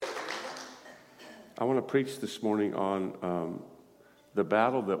I want to preach this morning on the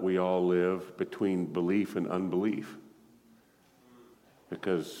battle that we all live between belief and unbelief.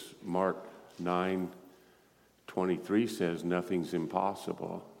 Because Mark 9:23 says nothing's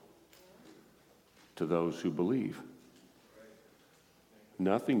impossible to those who believe.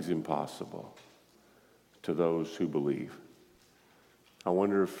 Nothing's impossible to those who believe. I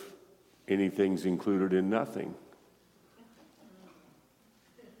wonder if anything's included in nothing.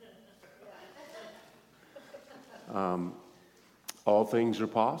 All things are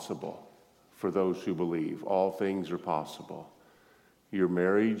possible for those who believe. All things are possible. Your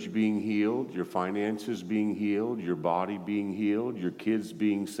marriage being healed, your finances being healed, your body being healed, your kids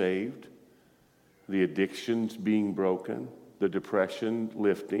being saved, the addictions being broken, the depression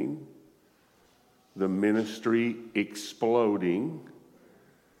lifting, the ministry exploding.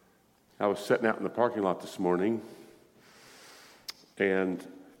 I was sitting out in the parking lot this morning and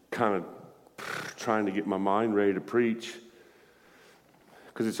kind of trying to get my mind ready to preach,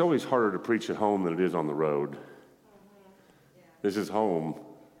 because it's always harder to preach at home than it is on the road. This is home.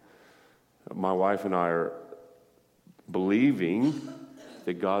 My wife and I are believing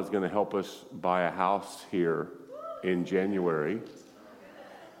that God's going to help us buy a house here in January.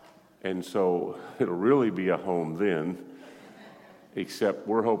 And so it'll really be a home then, except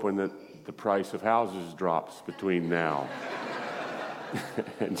we're hoping that the price of houses drops between now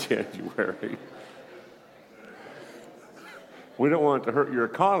and January. We don't want it to hurt your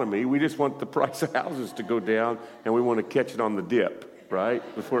economy. We just want the price of houses to go down, and we want to catch it on the dip, right?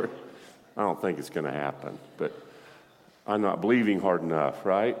 I don't think it's going to happen, but I'm not believing hard enough,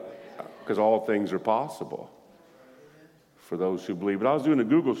 right? Because all things are possible for those who believe. But I was doing a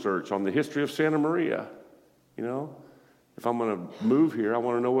Google search on the history of Santa Maria. You know, if I'm going to move here, I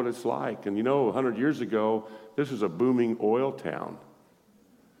want to know what it's like. And 100 years ago, this was a booming oil town.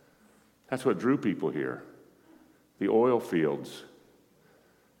 That's what drew people here. The oil fields.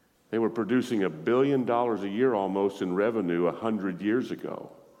 They were producing $1 billion a year almost in revenue 100 years ago.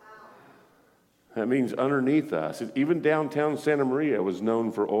 That means underneath us, even downtown Santa Maria was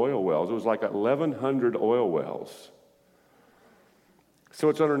known for oil wells. It was like 1,100 oil wells. So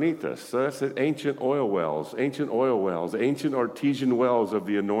it's underneath us. So that's ancient oil wells, ancient artesian wells of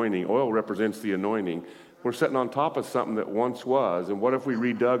the anointing. Oil represents the anointing. We're sitting on top of something that once was, and what if we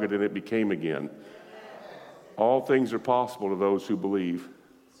redug it and it became again? All things are possible to those who believe.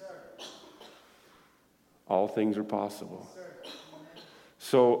 All things are possible.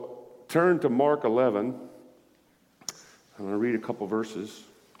 So turn to Mark 11. I'm going to read a couple verses.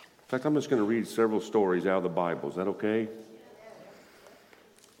 In fact, I'm just going to read several stories out of the Bible. Is that okay?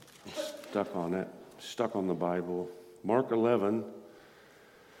 I'm stuck on the Bible. Mark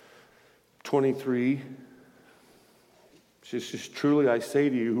 11:23. It says, truly I say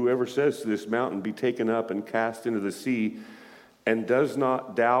to you, whoever says to this mountain, be taken up and cast into the sea, and does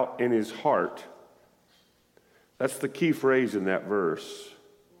not doubt in his heart. That's the key phrase in that verse.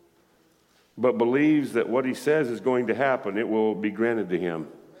 But believes that what he says is going to happen, it will be granted to him.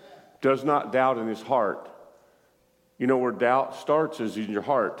 Does not doubt in his heart. You know where doubt starts is in your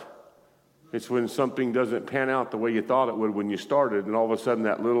heart. It's when something doesn't pan out the way you thought it would when you started, and all of a sudden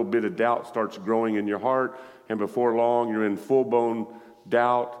that little bit of doubt starts growing in your heart, and before long you're in full-blown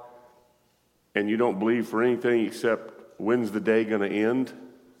doubt, and you don't believe for anything except when's the day going to end?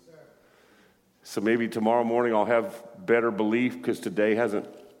 So maybe tomorrow morning I'll have better belief because today hasn't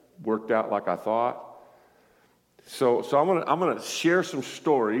worked out like I thought. So I'm gonna share some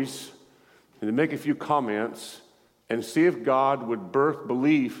stories and make a few comments and see if God would birth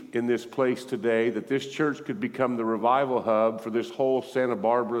belief in this place today, that this church could become the revival hub for this whole Santa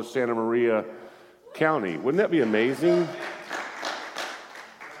Barbara, Santa Maria County. Wouldn't that be amazing?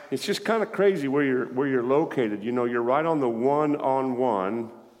 It's just kind of crazy where you're located. You're right on the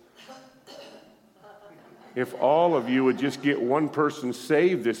one-on-one. If all of you would just get one person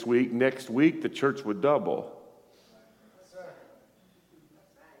saved this week, next week the church would double.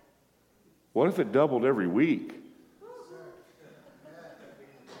 What if it doubled every week?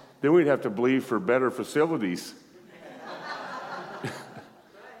 Then we'd have to believe for better facilities.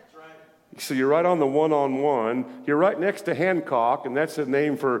 So you're right on the one-on-one. You're right next to Hancock, and that's a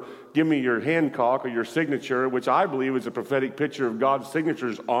name for give me your Hancock or your signature, which I believe is a prophetic picture of God's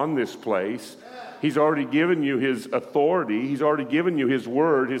signatures on this place. He's already given you his authority. He's already given you his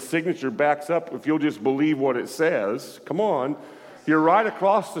word. His signature backs up if you'll just believe what it says. Come on. You're right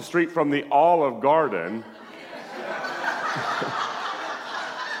across the street from the Olive Garden.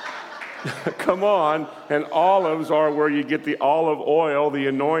 Come on. And olives are where you get the olive oil, the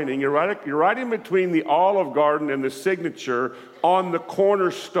anointing. You're right in between the Olive Garden and the signature on the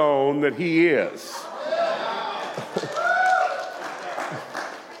cornerstone that he is.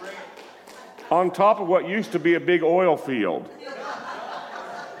 On top of what used to be a big oil field.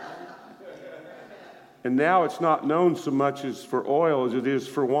 And now it's not known so much as for oil as it is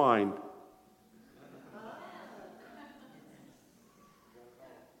for wine.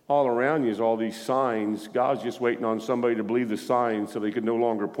 All around you is all these signs. God's just waiting on somebody to believe the signs so they could no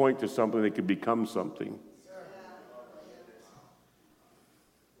longer point to something, they could become something.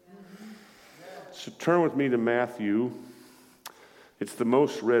 So turn with me to Matthew. It's the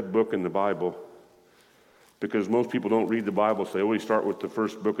most read book in the Bible because most people don't read the Bible, so they always start with the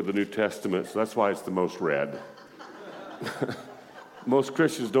first book of the New Testament, so that's why it's the most read. Most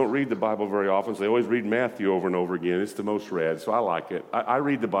Christians don't read the Bible very often, so they always read Matthew over and over again. It's the most read, so I like it. I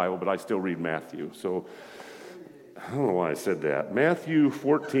read the Bible, but I still read Matthew. So I don't know why I said that. Matthew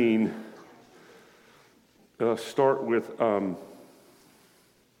 14, start with,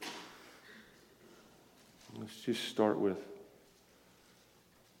 let's just start with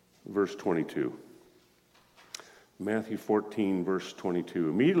verse 22. Matthew 14, verse 22.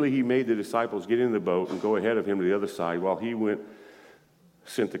 Immediately he made the disciples get in the boat and go ahead of him to the other side while he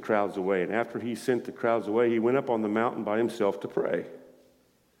sent the crowds away. And after he sent the crowds away, he went up on the mountain by himself to pray.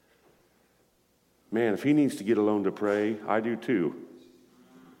 Man, if he needs to get alone to pray, I do too.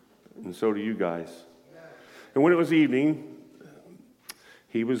 And so do you guys. And when it was evening,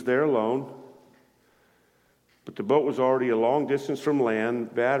 he was there alone. But the boat was already a long distance from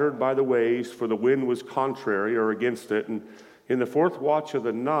land, battered by the waves, for the wind was contrary or against it. And in the fourth watch of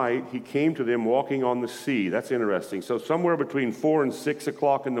the night, he came to them walking on the sea. That's interesting. So somewhere between 4 and 6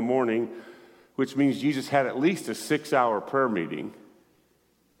 o'clock in the morning, which means Jesus had at least a 6-hour prayer meeting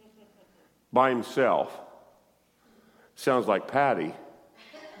by himself. Sounds like Patty.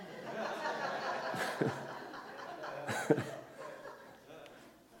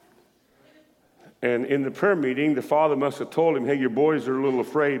 And in the prayer meeting, the father must have told him, hey, your boys are a little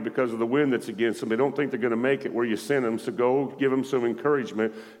afraid because of the wind that's against them. They don't think they're going to make it where you sent them, so go give them some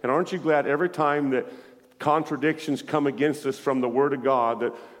encouragement. And aren't you glad every time that contradictions come against us from the Word of God,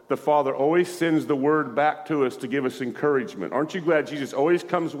 that the Father always sends the Word back to us to give us encouragement? Aren't you glad Jesus always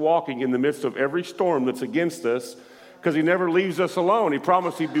comes walking in the midst of every storm that's against us because he never leaves us alone? He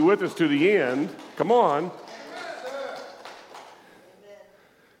promised he'd be with us to the end. Come on.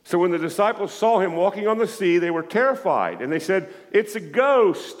 So when the disciples saw him walking on the sea, they were terrified. And they said, it's a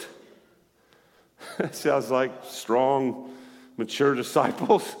ghost. That sounds like strong, mature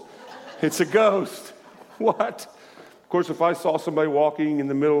disciples. It's a ghost. What? Of course, if I saw somebody walking in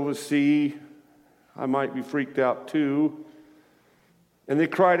the middle of the sea, I might be freaked out too. And they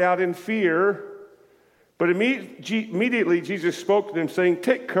cried out in fear. But immediately Jesus spoke to them, saying,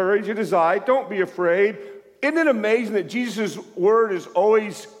 take courage, it is I, don't be afraid. Isn't it amazing that Jesus' word is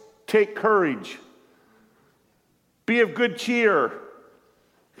always take courage? Be of good cheer.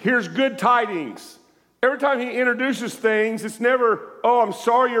 Here's good tidings. Every time he introduces things, it's never, oh, I'm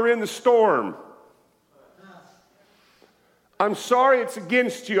sorry you're in the storm. I'm sorry it's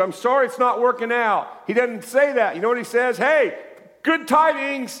against you. I'm sorry it's not working out. He doesn't say that. You know what he says? Hey, good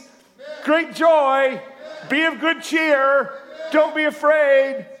tidings, great joy, be of good cheer, don't be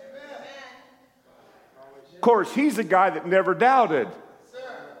afraid. Of course, he's the guy that never doubted.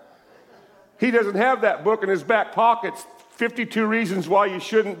 He doesn't have that book in his back pocket, 52 Reasons Why You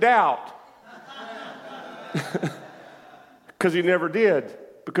Shouldn't Doubt. Because he never did.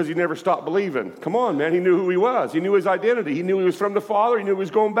 Because he never stopped believing. Come on, man. He knew who he was. He knew his identity. He knew he was from the Father. He knew he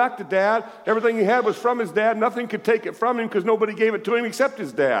was going back to Dad. Everything he had was from his dad. Nothing could take it from him because nobody gave it to him except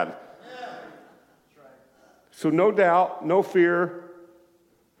his dad. So no doubt, no fear.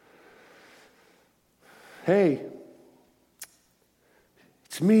 Hey,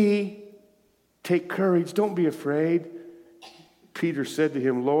 it's me. Take courage. Don't be afraid. Peter said to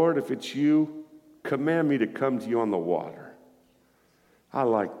him, Lord, if it's you, command me to come to you on the water. I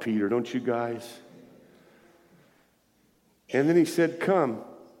like Peter, don't you guys? And then he said, come.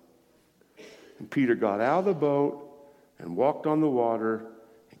 And Peter got out of the boat and walked on the water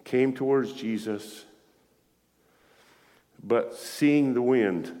and came towards Jesus. But seeing the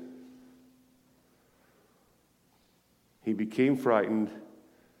wind, he became frightened.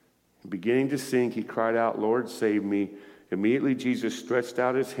 Beginning to sink, he cried out, Lord, save me. Immediately Jesus stretched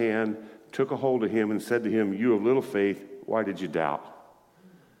out his hand, took a hold of him, and said to him, you of little faith, why did you doubt?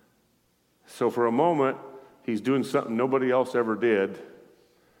 So for a moment, he's doing something nobody else ever did.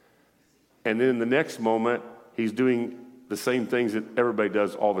 And then in the next moment, he's doing the same things that everybody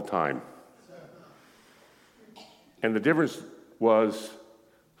does all the time. And the difference was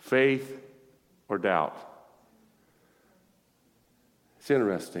faith or doubt. It's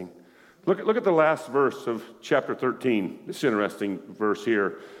interesting. Look at the last verse of chapter 13. This interesting verse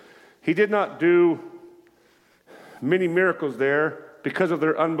here. He did not do many miracles there because of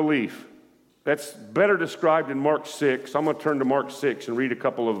their unbelief. That's better described in Mark 6. I'm going to turn to Mark 6 and read a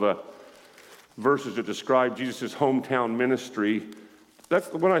couple of the verses that describe Jesus' hometown ministry.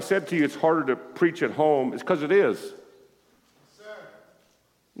 That's when I said to you it's harder to preach at home. It's because it is. Yes, sir.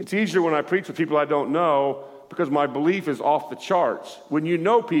 It's easier when I preach with people I don't know because my belief is off the charts. When you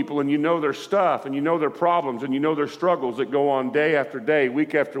know people and you know their stuff and you know their problems and you know their struggles that go on day after day,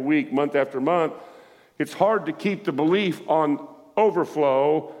 week after week, month after month, it's hard to keep the belief on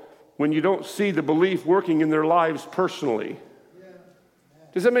overflow when you don't see the belief working in their lives personally.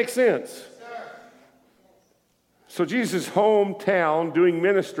 Does that make sense? So Jesus' hometown doing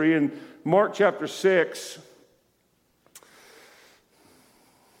ministry in Mark chapter 6,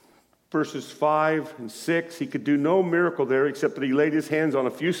 verses 5 and 6, he could do no miracle there except that he laid his hands on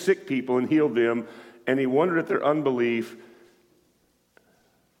a few sick people and healed them, and he wondered at their unbelief.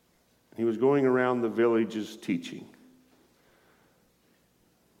 He was going around the villages teaching.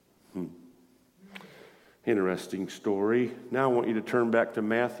 Interesting story. Now I want you to turn back to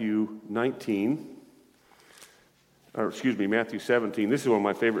Matthew 17. This is one of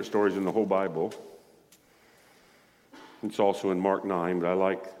my favorite stories in the whole Bible. It's also in Mark 9, but I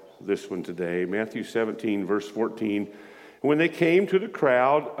like this one today. Matthew 17, verse 14. When they came to the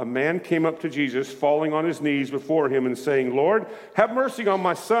crowd, a man came up to Jesus, falling on his knees before him and saying, "Lord, have mercy on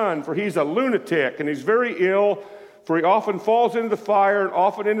my son, for he's a lunatic and he's very ill. For he often falls into the fire and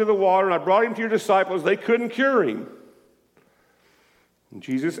often into the water, and I brought him to your disciples. They couldn't cure him." And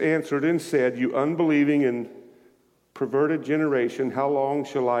Jesus answered and said, "You unbelieving and perverted generation, how long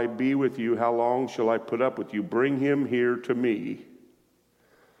shall I be with you? How long shall I put up with you? Bring him here to me."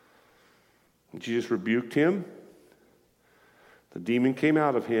 And Jesus rebuked him. The demon came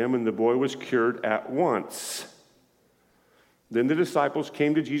out of him, and the boy was cured at once. Then the disciples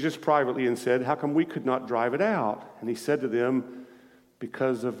came to Jesus privately and said, "How come we could not drive it out?" And he said to them,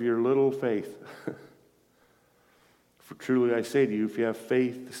 "Because of your little faith. For truly I say to you, if you have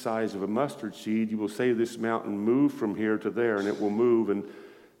faith the size of a mustard seed, you will say to this mountain, 'Move from here to there,' and it will move, and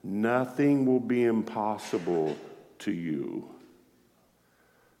nothing will be impossible to you."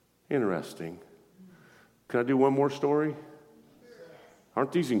 Interesting. Can I do one more story?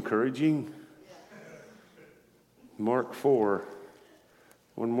 Aren't these encouraging? Mark 4,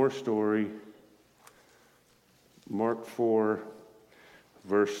 one more story. Mark 4,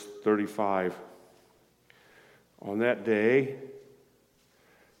 verse 35. On that day,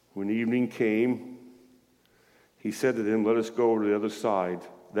 when evening came, he said to them, "Let us go over to the other side."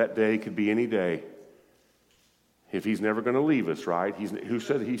 That day could be any day. If he's never going to leave us, right? He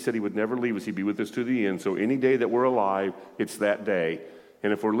said he would never leave us. He'd be with us to the end. So any day that we're alive, it's that day.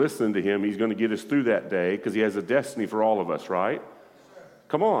 And if we're listening to him, he's going to get us through that day because he has a destiny for all of us, right?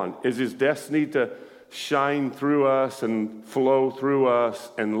 Come on. Is his destiny to shine through us and flow through us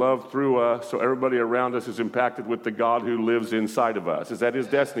and love through us so everybody around us is impacted with the God who lives inside of us? Is that his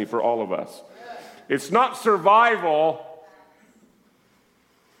destiny for all of us? It's not survival.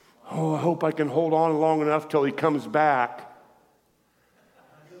 Oh, I hope I can hold on long enough till he comes back.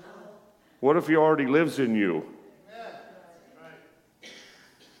 What if he already lives in you?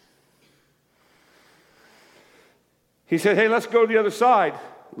 He said, "Hey, let's go to the other side."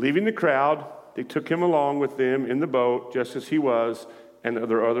 Leaving the crowd, they took him along with them in the boat, just as he was, and there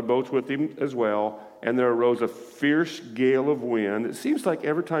were other boats with him as well. And there arose a fierce gale of wind. It seems like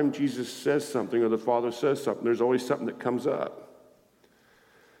every time Jesus says something or the Father says something, there's always something that comes up.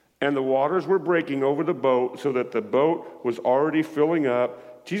 And the waters were breaking over the boat so that the boat was already filling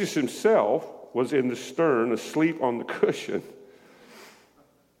up. Jesus himself was in the stern, asleep on the cushion.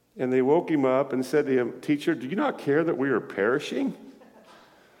 And they woke him up and said to him, "Teacher, do you not care that we are perishing?"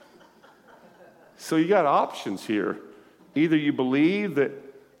 So you got options here. Either you believe that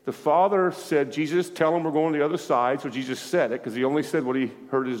the Father said, "Jesus, tell him we're going to the other side." So Jesus said it because he only said what he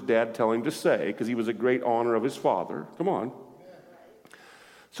heard his dad tell him to say because he was a great honor of his father. Come on.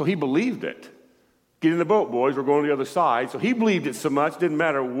 So he believed it. Get in the boat, boys. We're going to the other side. So he believed it so much, didn't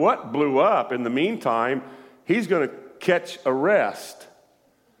matter what blew up. In the meantime, he's going to catch a rest.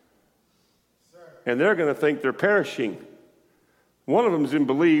 And they're going to think they're perishing. One of them's in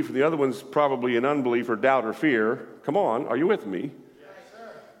belief, and the other one's probably in unbelief or doubt or fear. Come on, are you with me? Yes,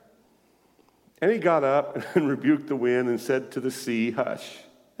 sir. And he got up and rebuked the wind and said to the sea, "Hush."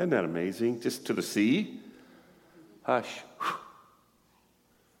 Isn't that amazing? Just to the sea? "Hush.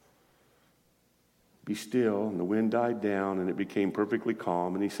 Be still." And the wind died down, and it became perfectly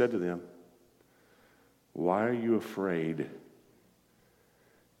calm. And he said to them, "Why are you afraid?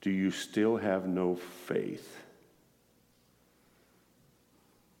 Do you still have no faith?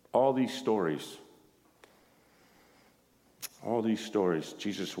 All these stories,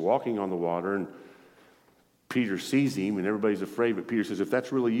 Jesus walking on the water, and Peter sees him, and everybody's afraid, but Peter says, if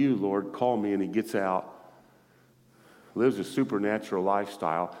that's really you, Lord, call me, and he gets out, lives a supernatural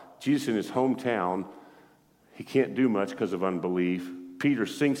lifestyle. Jesus in his hometown, he can't do much because of unbelief. Peter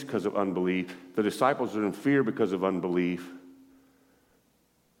sinks because of unbelief. The disciples are in fear because of unbelief.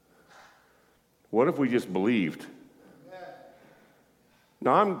 What if we just believed?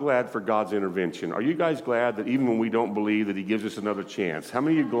 Now, I'm glad for God's intervention. Are you guys glad that even when we don't believe that he gives us another chance? How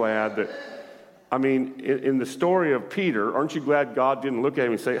many of you glad that, I mean, in the story of Peter, aren't you glad God didn't look at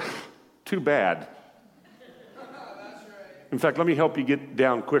him and say, too bad? In fact, let me help you get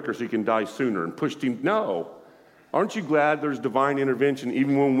down quicker so you can die sooner, and pushed him. No. Aren't you glad there's divine intervention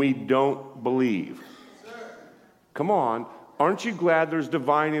even when we don't believe? Come on. Aren't you glad there's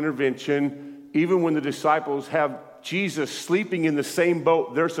divine intervention even when the disciples have Jesus sleeping in the same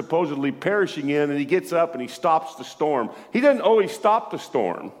boat they're supposedly perishing in, and he gets up and he stops the storm? He doesn't always stop the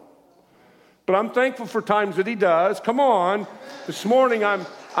storm, but I'm thankful for times that he does. Come on. This morning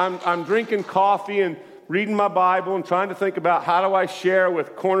I'm drinking coffee and reading my Bible and trying to think about how do I share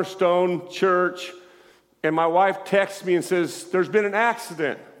with Cornerstone Church, and my wife texts me and says, there's been an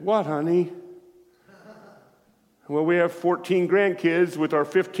accident. What, honey? Well, we have 14 grandkids with our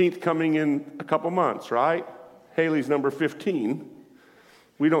 15th coming in a couple months, right? Haley's number 15.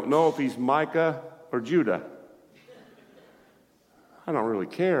 We don't know if he's Micah or Judah. I don't really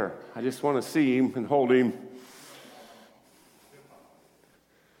care. I just want to see him and hold him.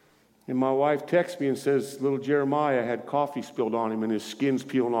 And my wife texts me and says, little Jeremiah had coffee spilled on him and his skin's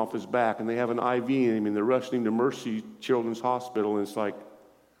peeling off his back, and they have an IV in him and they're rushing him to Mercy Children's Hospital, and it's like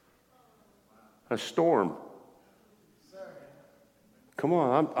a storm. Come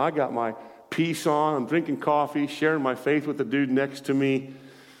on, I got my peace on. I'm drinking coffee, sharing my faith with the dude next to me,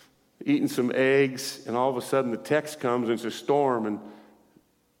 eating some eggs, and all of a sudden the text comes and it's a storm, and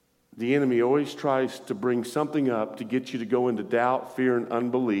the enemy always tries to bring something up to get you to go into doubt, fear, and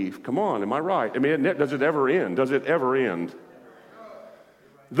unbelief. Come on, am I right? I mean, does it ever end? Does it ever end?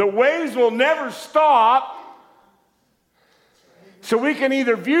 The waves will never stop. So we can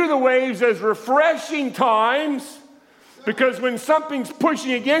either view the waves as refreshing times, because when something's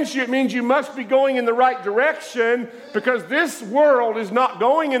pushing against you, it means you must be going in the right direction, because this world is not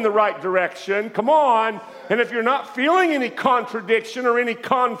going in the right direction. Come on. And if you're not feeling any contradiction or any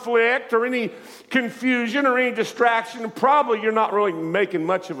conflict or any confusion or any distraction, probably you're not really making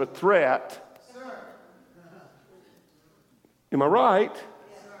much of a threat. Am I right?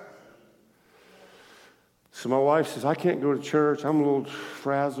 So my wife says, I can't go to church. I'm a little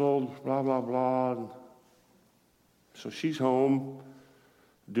frazzled, blah, blah, blah. So she's home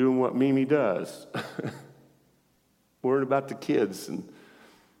doing what Mimi does, worried about the kids. And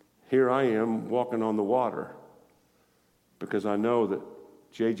here I am walking on the water because I know that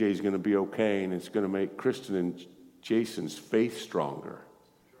JJ's going to be okay, and it's going to make Kristen and Jason's faith stronger.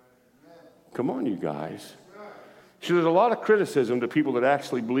 Come on, you guys. So there's a lot of criticism to people that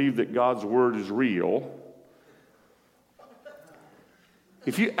actually believe that God's word is real.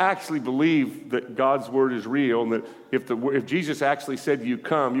 If you actually believe that God's word is real, and that if Jesus actually said you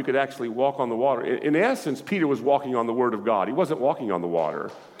come, you could actually walk on the water. In essence, Peter was walking on the word of God. He wasn't walking on the water.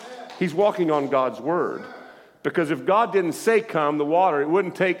 He's walking on God's word. Because if God didn't say come, the water, it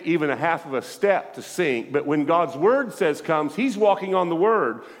wouldn't take even a half of a step to sink. But when God's word says comes, he's walking on the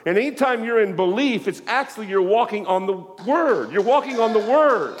word. And anytime you're in belief, it's actually you're walking on the word. You're walking on the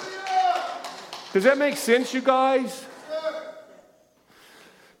word. Does that make sense, you guys?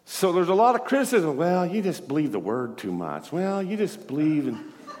 So there's a lot of criticism. Well, you just believe the word too much. Well, you just believe in...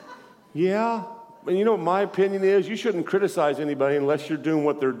 Yeah. And you know what my opinion is? You shouldn't criticize anybody unless you're doing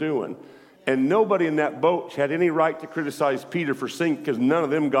what they're doing. And nobody in that boat had any right to criticize Peter for sinking, because none of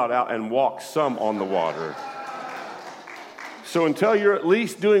them got out and walked some on the water. So until you're at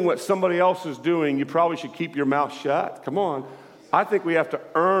least doing what somebody else is doing, you probably should keep your mouth shut. Come on. I think we have to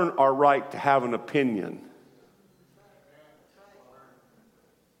earn our right to have an opinion.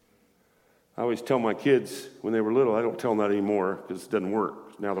 I always tell my kids when they were little, I don't tell them that anymore because it doesn't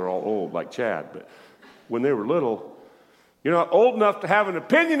work. Now they're all old like Chad. But when they were little, you're not old enough to have an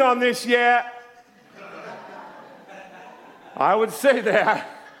opinion on this yet. I would say that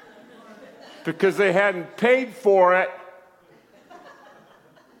because they hadn't paid for it.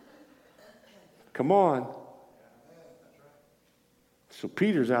 Come on. So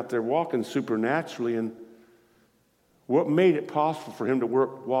Peter's out there walking supernaturally, and what made it possible for him to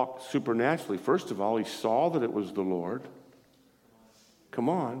walk supernaturally? First of all, he saw that it was the Lord. Come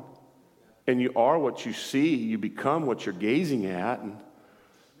on. And you are what you see. You become what you're gazing at.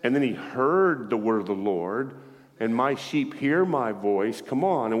 And then he heard the word of the Lord. And my sheep hear my voice. Come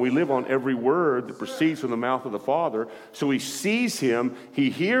on. And we live on every word that proceeds from the mouth of the Father. So he sees him.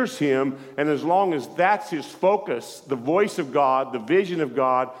 He hears him. And as long as that's his focus, the voice of God, the vision of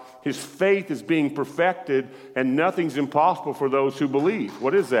God, his faith is being perfected. And nothing's impossible for those who believe.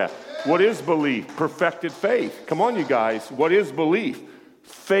 What is that? What is belief? Perfected faith. Come on, you guys. What is belief?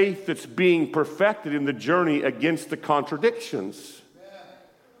 Faith that's being perfected in the journey against the contradictions.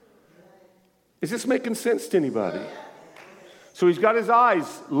 Is this making sense to anybody? So he's got his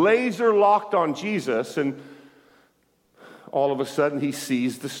eyes laser locked on Jesus, and all of a sudden he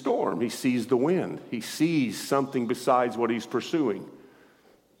sees the storm. He sees the wind. He sees something besides what he's pursuing.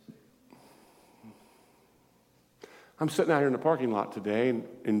 I'm sitting out here in the parking lot today and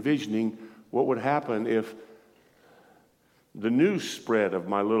envisioning what would happen if the news spread of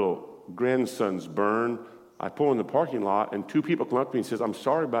my little grandson's burn. I pull in the parking lot, and two people come up to me and says, "I'm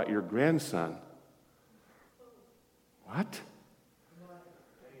sorry about your grandson." What?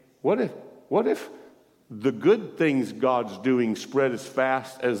 What if the good things God's doing spread as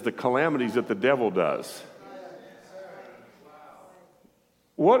fast as the calamities that the devil does?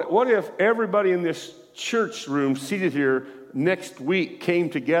 What if everybody in this church room seated here next week came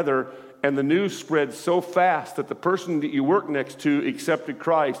together and the news spread so fast that the person that you work next to accepted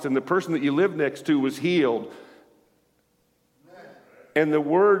Christ and the person that you live next to was healed? And the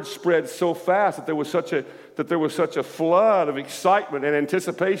word spread so fast that there was such a flood of excitement and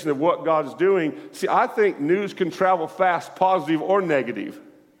anticipation of what God's doing. See, I think news can travel fast, positive or negative.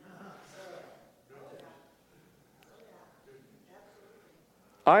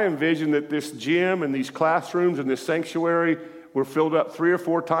 I envision that this gym and these classrooms and this sanctuary were filled up 3 or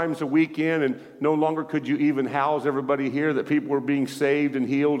 4 times a weekend, and no longer could you even house everybody here, that people were being saved and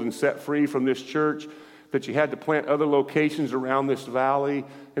healed and set free from this church, that you had to plant other locations around this valley.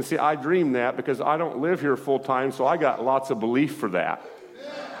 And see, I dream that because I don't live here full time, so I got lots of belief for that.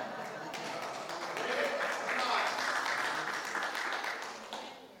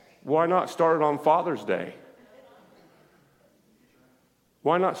 Why not start it on Father's Day?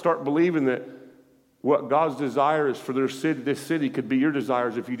 Why not start believing that what God's desire is for this city could be your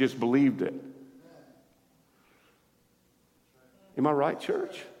desires if you just believed it? Am I right,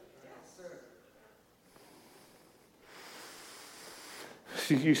 church?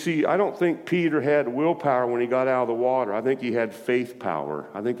 You see, I don't think Peter had willpower when he got out of the water. I think he had faith power.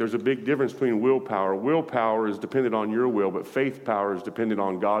 I think there's a big difference between willpower. Willpower is dependent on your will, but faith power is dependent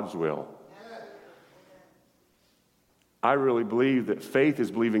on God's will. I really believe that faith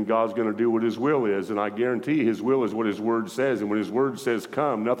is believing God's going to do what his will is, and I guarantee his will is what his word says. And when his word says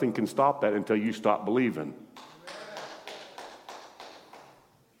come, nothing can stop that until you stop believing.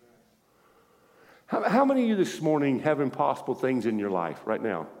 How many of you this morning have impossible things in your life right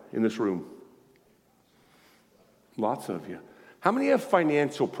now in this room? Lots of you. How many have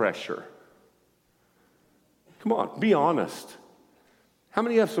financial pressure? Come on, be honest. How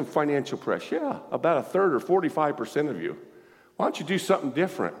many have some financial pressure? Yeah, about a third or 45% of you. Why don't you do something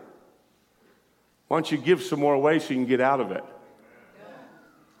different? Why don't you give some more away so you can get out of it?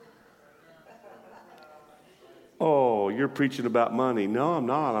 Oh, you're preaching about money. No, I'm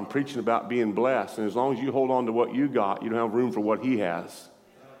not. I'm preaching about being blessed. And as long as you hold on to what you got, you don't have room for what he has.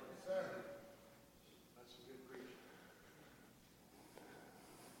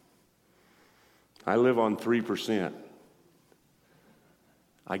 I live on 3%.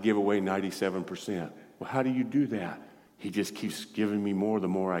 I give away 97%. Well, how do you do that? He just keeps giving me more the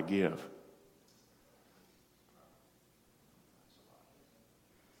more I give.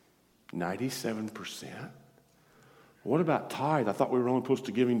 $97%? What about tithe? I thought we were only supposed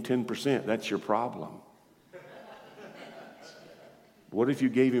to give him 10%. That's your problem. What if you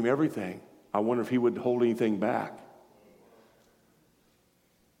gave him everything? I wonder if he would hold anything back.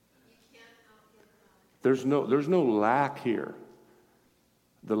 There's no lack here.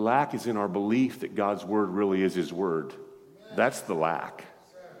 The lack is in our belief that God's word really is his word. That's the lack.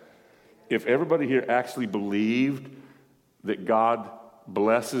 If everybody here actually believed that God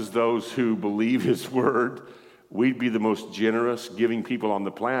blesses those who believe his word, we'd be the most generous giving people on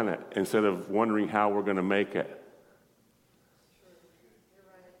the planet instead of wondering how we're going to make it.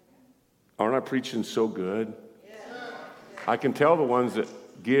 Aren't I preaching so good? I can tell the ones that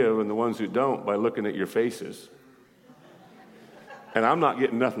give and the ones who don't by looking at your faces. And I'm not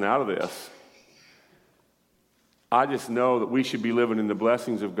getting nothing out of this. I just know that we should be living in the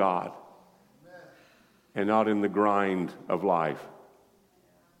blessings of God and not in the grind of life.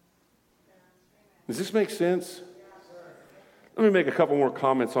 Does this make sense? Let me make a couple more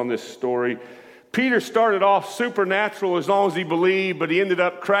comments on this story. Peter started off supernatural as long as he believed, but he ended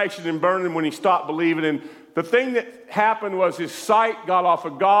up crashing and burning when he stopped believing. And the thing that happened was his sight got off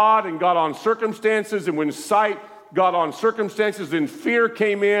of God and got on circumstances. And when sight got on circumstances, then fear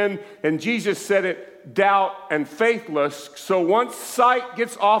came in. And Jesus said it, doubt and faithless. So once sight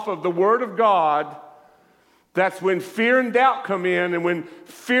gets off of the Word of God, that's when fear and doubt come in. And when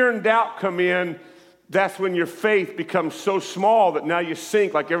fear and doubt come in, that's when your faith becomes so small that now you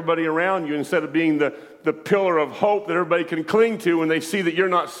sink like everybody around you, instead of being the pillar of hope that everybody can cling to when they see that you're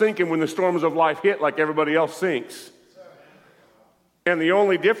not sinking when the storms of life hit like everybody else sinks. And the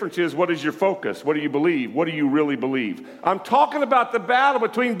only difference is, what is your focus? What do you believe? What do you really believe? I'm talking about the battle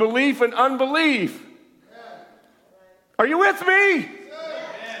between belief and unbelief. Are you with me?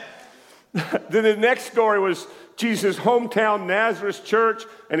 Then the next story was Jesus' hometown, Nazareth church,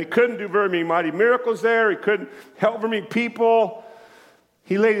 and he couldn't do very many mighty miracles there. He couldn't help very many people.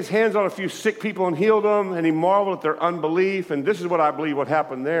 He laid his hands on a few sick people and healed them, and he marveled at their unbelief. And this is what I believe what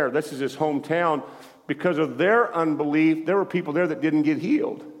happened there. This is his hometown. Because of their unbelief, there were people there that didn't get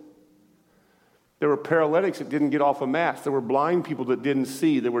healed. There were paralytics that didn't get off a mat. There were blind people that didn't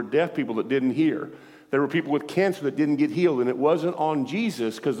see. There were deaf people that didn't hear. There were people with cancer that didn't get healed, and it wasn't on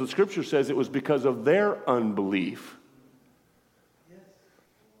Jesus, because the scripture says it was because of their unbelief.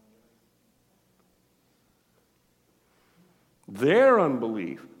 Their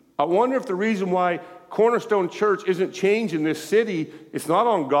unbelief. I wonder if the reason why Cornerstone Church isn't changed in this city, it's not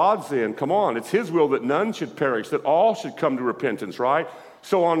on God's end. Come on, it's His will that none should perish, that all should come to repentance, right?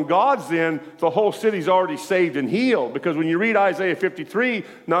 So on God's end, the whole city's already saved and healed. Because when you read Isaiah 53,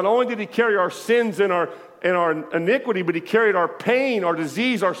 not only did He carry our sins and our iniquity, but He carried our pain, our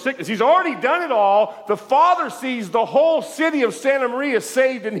disease, our sickness. He's already done it all. The Father sees the whole city of Santa Maria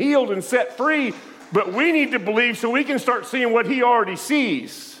saved and healed and set free. But we need to believe so we can start seeing what He already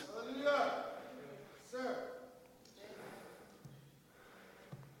sees. Hallelujah. Sir.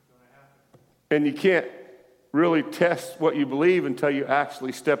 And you can't really test what you believe until you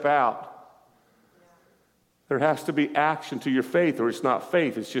actually step out. There has to be action to your faith, or it's not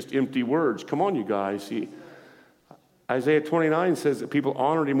faith, it's just empty words. Come on, you guys. See, Isaiah 29 says that people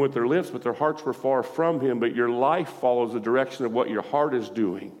honored Him with their lips, but their hearts were far from Him. But your life follows the direction of what your heart is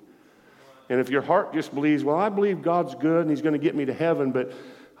doing. And if your heart just believes, well, I believe God's good and He's going to get me to heaven, but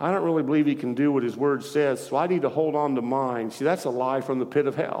I don't really believe He can do what His Word says, so I need to hold on to mine. See, that's a lie from the pit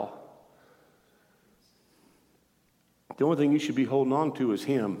of hell. The only thing you should be holding on to is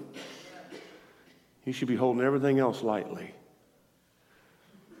Him. You should be holding everything else lightly.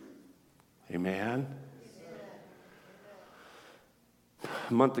 Amen?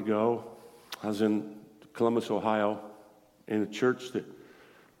 A month ago, I was in Columbus, Ohio, in a church that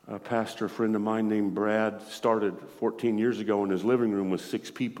a pastor, a friend of mine named Brad, started 14 years ago, and his living room was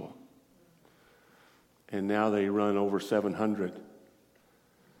 6 people. And now they run over 700.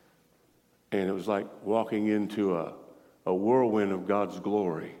 And it was like walking into a whirlwind of God's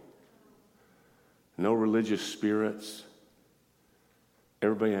glory. No religious spirits.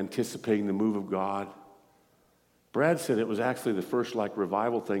 Everybody anticipating the move of God. Brad said it was actually the first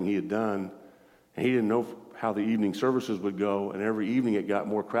revival thing he had done. And he didn't know how the evening services would go. And every evening it got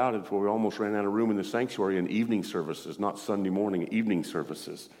more crowded before we almost ran out of room in the sanctuary in evening services, not Sunday morning, evening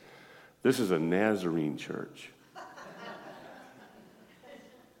services. This is a Nazarene church.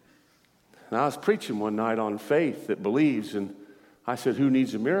 And I was preaching one night on faith that believes, and I said, who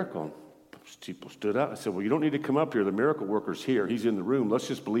needs a miracle? And people stood up. I said, well, you don't need to come up here. The miracle worker's here. He's in the room. Let's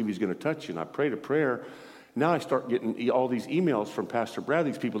just believe He's going to touch you. And I prayed a prayer. Now I start getting all these emails from Pastor Brad,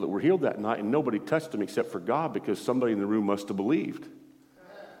 these people that were healed that night, and nobody touched them except for God, because somebody in the room must have believed.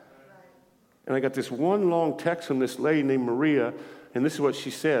 And I got this one long text from this lady named Maria, and this is what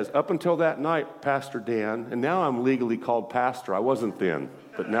she says. Up until that night, Pastor Dan, and now I'm legally called pastor. I wasn't then,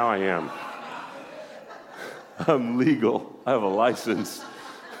 but now I am. I'm legal. I have a license.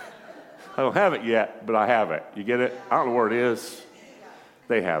 I don't have it yet, but I have it. You get it? I don't know where it is.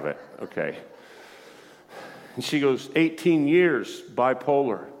 They have it. Okay. And she goes, 18 years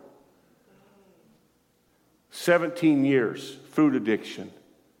bipolar. 17 years food addiction.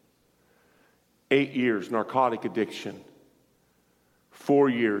 8 years narcotic addiction. 4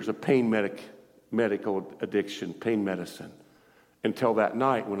 years of medical addiction, pain medicine. Until that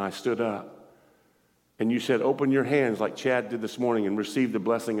night when I stood up. And you said, open your hands like Chad did this morning and receive the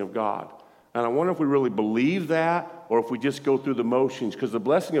blessing of God. And I wonder if we really believe that, or if we just go through the motions. Because the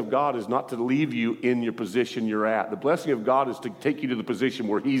blessing of God is not to leave you in your position you're at. The blessing of God is to take you to the position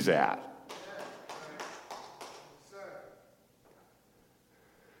where He's at.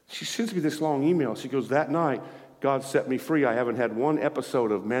 She sends me this long email. She goes, that night, God set me free. I haven't had one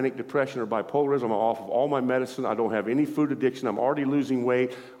episode of manic depression or bipolarism. I'm off of all my medicine. I don't have any food addiction. I'm already losing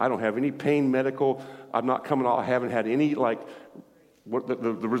weight. I don't have any pain medical. I'm not coming off. I haven't had any, like, what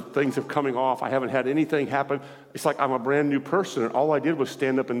the things of coming off. I haven't had anything happen. It's like I'm a brand new person, and all I did was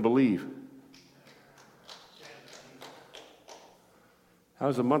stand up and believe. That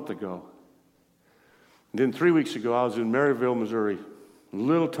was a month ago. And then 3 weeks ago, I was in Maryville, Missouri, a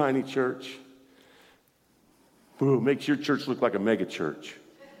little tiny church. Ooh, makes your church look like a mega church.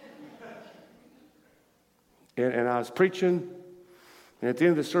 And I was preaching, and at the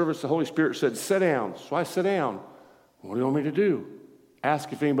end of the service, the Holy Spirit said, sit down. So I sat down. What do you want me to do?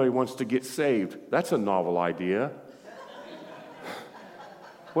 Ask if anybody wants to get saved. That's a novel idea.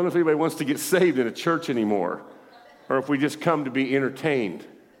 What if anybody wants to get saved in a church anymore? Or if we just come to be entertained?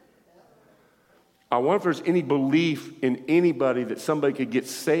 I wonder if there's any belief in anybody that somebody could get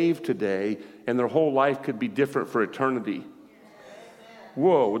saved today and their whole life could be different for eternity.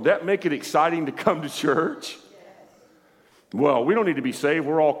 Whoa, would that make it exciting to come to church? Well, we don't need to be saved.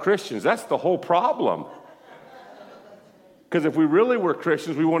 We're all Christians. That's the whole problem. Because if we really were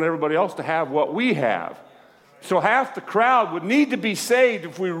Christians, we want everybody else to have what we have. So half the crowd would need to be saved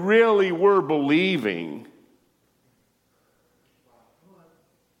if we really were believing.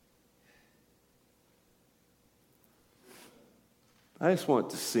 I just want it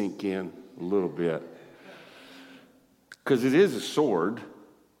to sink in a little bit. Because it is a sword,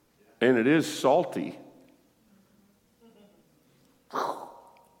 and it is salty. Am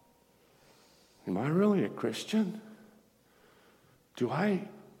I really a Christian? Do I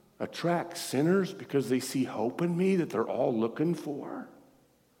attract sinners because they see hope in me that they're all looking for?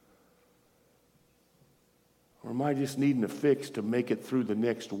 Or am I just needing a fix to make it through the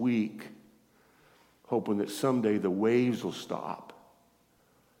next week, hoping that someday the waves will stop?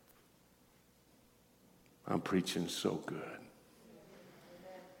 I'm preaching so good.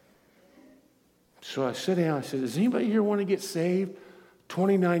 So I sat down, I said, does anybody here want to get saved?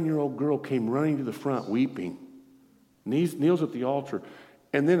 29-year-old girl came running to the front weeping, kneels at the altar.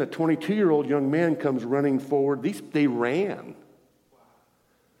 And then a 22-year-old young man comes running forward. They ran.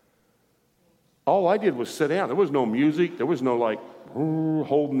 All I did was sit down. There was no music. There was no like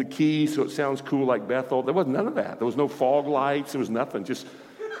holding the key so it sounds cool like Bethel. There was none of that. There was no fog lights. There was nothing. Just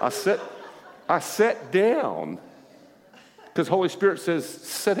I sat down because Holy Spirit says,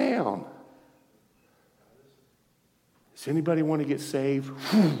 sit down. Does anybody want to get saved?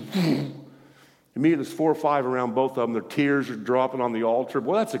 Immediately, there's 4 or 5 around both of them. Their tears are dropping on the altar.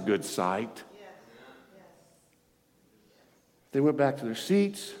 Well, that's a good sight. Yes. They went back to their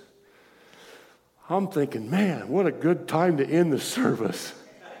seats. I'm thinking, man, what a good time to end the service.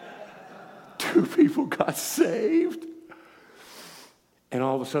 2 people got saved. And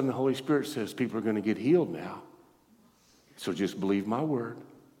all of a sudden, the Holy Spirit says, people are going to get healed now. So just believe my word.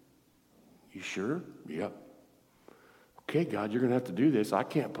 You sure? Yep. Okay, God, you're going to have to do this. I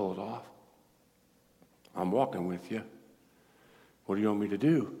can't pull it off. I'm walking with you. What do you want me to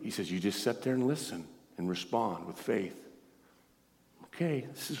do? He says, you just sit there and listen and respond with faith. Okay,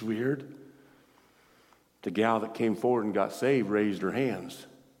 this is weird. The gal that came forward and got saved raised her hands.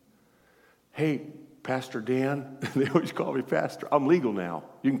 Hey, Pastor Dan. They always call me Pastor. I'm legal now.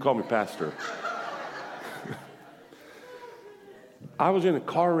 You can call me Pastor. I was in a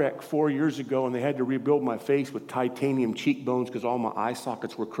car wreck 4 years ago, and they had to rebuild my face with titanium cheekbones because all my eye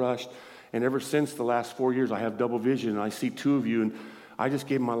sockets were crushed. And ever since the last 4 years, I have double vision, and I see 2 of you, and I just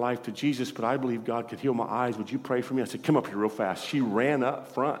gave my life to Jesus, but I believe God could heal my eyes. Would you pray for me? I said, come up here real fast. She ran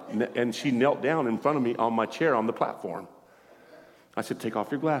up front, and she knelt down in front of me on my chair on the platform. I said, take off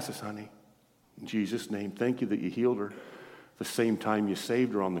your glasses, honey. In Jesus' name, thank you that you healed her the same time you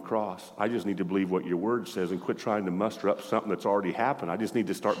saved her on the cross. I just need to believe what your word says and quit trying to muster up something that's already happened. I just need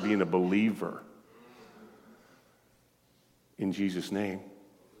to start being a believer. In Jesus' name.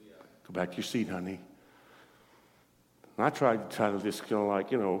 Go back to your seat, honey. And I tried to just kind of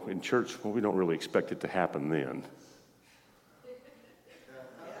like, in church, well, we don't really expect it to happen then.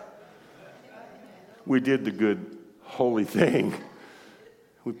 We did the good, holy thing.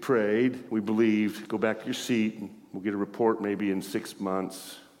 We prayed, we believed, go back to your seat, and we'll get a report maybe in 6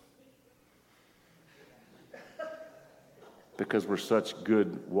 months. Because we're such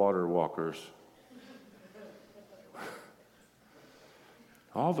good water walkers.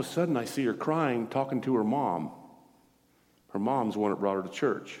 All of a sudden, I see her crying, talking to her mom. Her mom's the one that brought her to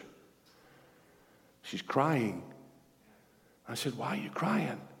church. She's crying. I said, why are you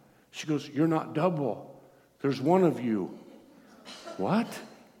crying? She goes, you're not double. There's one of you. What?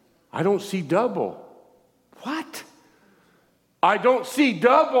 I don't see double. What? I don't see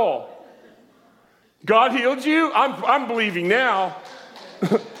double. God healed you? I'm believing now.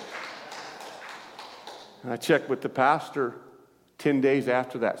 And I checked with the pastor 10 days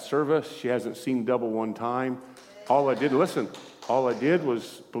after that service. She hasn't seen double one time. All I did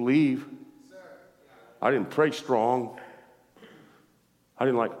was believe. I didn't pray strong. I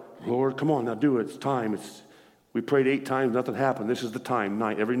didn't like, Lord, come on, now do it. It's time. We prayed 8 times, nothing happened. This is the time,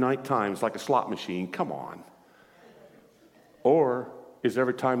 every night time. It's like a slot machine. Come on. Or is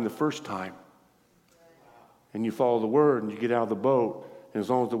every time the first time? And you follow the word and you get out of the boat. And as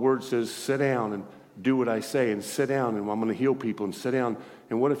long as the word says, sit down and do what I say, and sit down and I'm going to heal people, and sit down.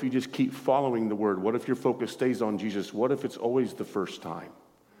 And what if you just keep following the word? What if your focus stays on Jesus? What if it's always the first time?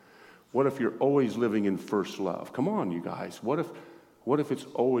 What if you're always living in first love? Come on, you guys. What if it's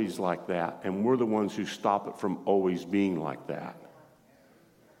always like that, and we're the ones who stop it from always being like that?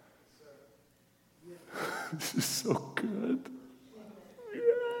 This is so good. Yeah.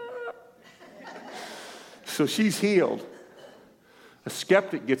 So she's healed. A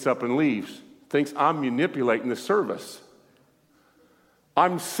skeptic gets up and leaves, thinks I'm manipulating the service.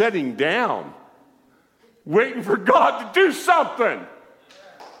 I'm sitting down, waiting for God to do something.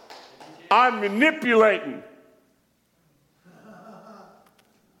 I'm manipulating.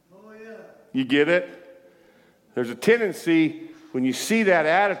 You get it? There's a tendency when you see that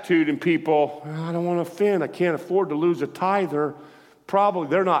attitude in people, I don't want to offend, I can't afford to lose a tither. Probably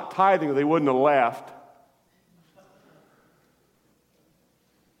they're not tithing or they wouldn't have left.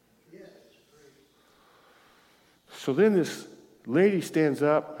 So then this lady stands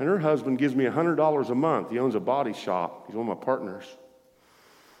up, and her husband gives me $100 a month. He owns a body shop. He's one of my partners.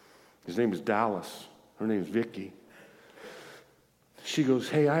 His name is Dallas. Her name is Vicky. She goes,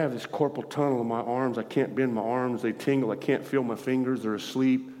 hey, I have this carpal tunnel in my arms. I can't bend my arms. They tingle. I can't feel my fingers. They're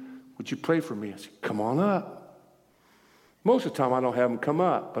asleep. Would you pray for me? I said, come on up. Most of the time, I don't have them come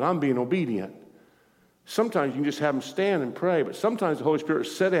up, but I'm being obedient. Sometimes you can just have them stand and pray, but sometimes the Holy Spirit will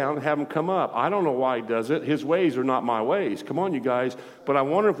sit down and have them come up. I don't know why he does it. His ways are not my ways. Come on, you guys. But I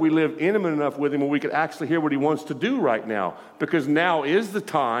wonder if we live intimate enough with him where we could actually hear what he wants to do right now, because now is the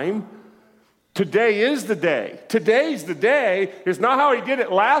time. Today is the day. Today's the day. It's not how he did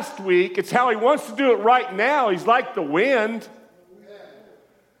it last week. It's how he wants to do it right now. He's like the wind.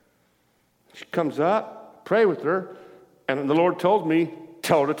 She comes up, pray with her, and the Lord told me,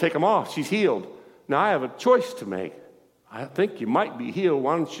 tell her to take them off. She's healed. Now I have a choice to make. I think you might be healed.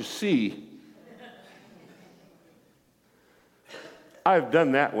 Why don't you see? I've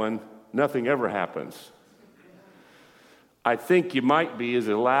done that one. Nothing ever happens. I think you might be is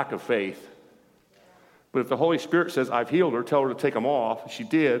a lack of faith. But if the Holy Spirit says, I've healed her, tell her to take them off. She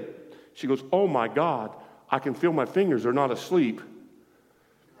did. She goes, oh my God, I can feel my fingers. They're not asleep.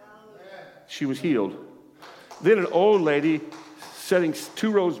 She was healed. Then an old lady sitting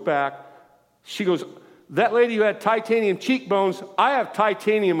 2 rows back, she goes, that lady who had titanium cheekbones, I have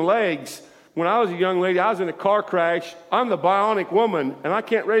titanium legs. When I was a young lady, I was in a car crash. I'm the bionic woman, and I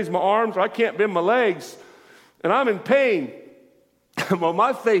can't raise my arms, or I can't bend my legs, and I'm in pain. Well,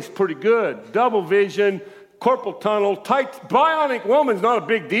 my faith's pretty good. Double vision, carpal tunnel, bionic woman's not a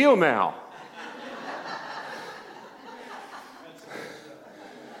big deal now.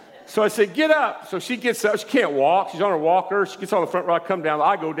 So I said, get up. So she gets up. She can't walk. She's on her walker. She gets on the front row. I come down.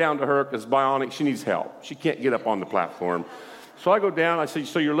 I go down to her because bionic. She needs help. She can't get up on the platform. So I go down. I say,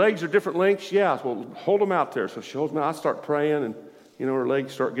 so your legs are different lengths? Yeah. Well, hold them out there. So she holds me. I start praying, and, her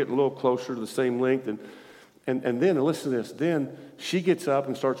legs start getting a little closer to the same length. And then, listen to this, then she gets up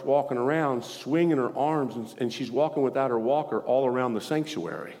and starts walking around, swinging her arms, and she's walking without her walker all around the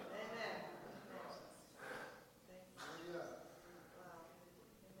sanctuary.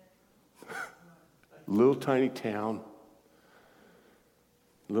 Little tiny town,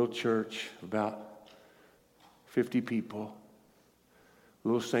 little church, about 50 people,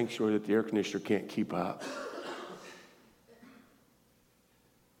 little sanctuary that the air conditioner can't keep up.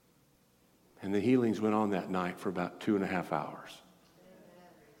 And the healings went on that night for about 2.5 hours.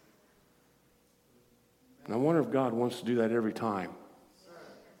 And I wonder if God wants to do that every time.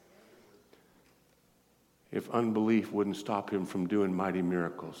 If unbelief wouldn't stop him from doing mighty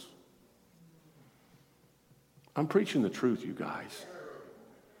miracles. I'm preaching the truth, you guys.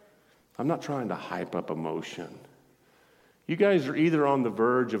 I'm not trying to hype up emotion. You guys are either on the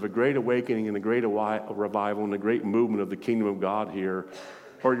verge of a great awakening and a great revival and a great movement of the kingdom of God here,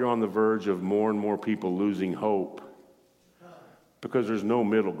 or you're on the verge of more and more people losing hope because there's no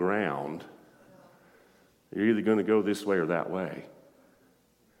middle ground. You're either going to go this way or that way.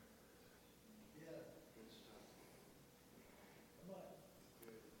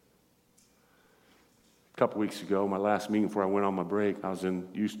 A couple weeks ago, my last meeting before I went on my break, I was in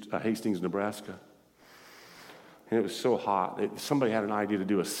Hastings, Nebraska. And it was so hot. Somebody had an idea to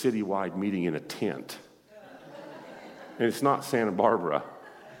do a citywide meeting in a tent. And it's not Santa Barbara.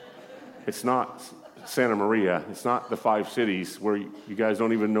 It's not Santa Maria. It's not the 5 cities where you guys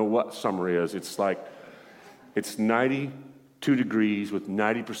don't even know what summer is. It's like, it's 92 degrees with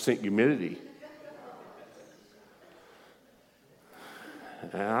 90% humidity.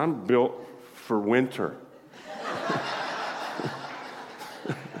 And I'm built for winter.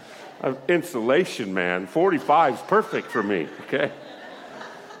 Insulation, man. 45 is perfect for me, okay?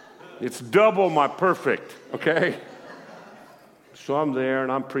 It's double my perfect, okay? So I'm there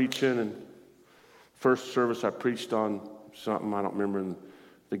and I'm preaching, and first service I preached on something, I don't remember, and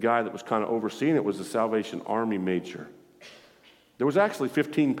the guy that was kind of overseeing it was the Salvation Army major. There was actually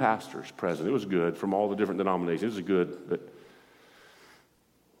 15 pastors present. It was good from all the different denominations. It was good, but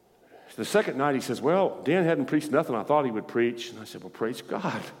the second night he says, well, Dan hadn't preached nothing I thought he would preach. And I said, well, praise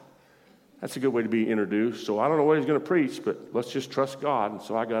God. That's a good way to be introduced. So I don't know what he's going to preach, but let's just trust God. And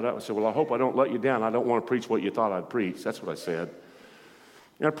so I got up and said, well, I hope I don't let you down. I don't want to preach what you thought I'd preach. That's what I said.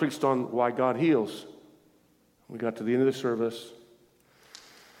 And I preached on why God heals. We got to the end of the service.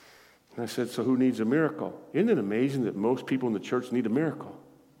 And I said, so who needs a miracle? Isn't it amazing that most people in the church need a miracle?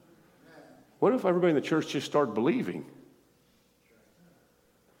 What if everybody in the church just started believing?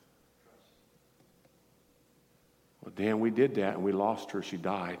 Well, Dan, we did that and we lost her. She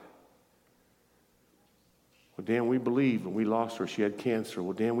died. Well, Dan, we believed and we lost her. She had cancer.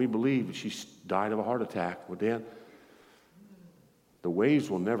 Well, Dan, we believed and she died of a heart attack. Well, Dan, the waves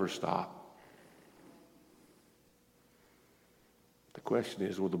will never stop. The question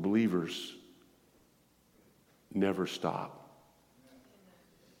is, will the believers never stop?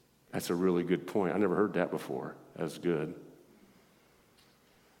 That's a really good point. I never heard that before. That's good.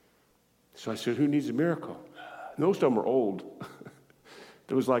 So I said, who needs a miracle? Most of them are old.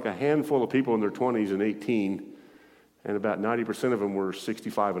 There was like a handful of people in their 20s and 18, and about 90% of them were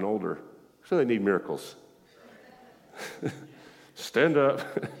 65 and older. So they need miracles. Stand up.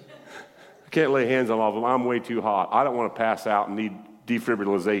 I can't lay hands on all of them. I'm way too hot. I don't want to pass out and need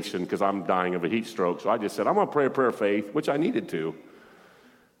defibrillation because I'm dying of a heat stroke. So I just said, I'm going to pray a prayer of faith, which I needed to,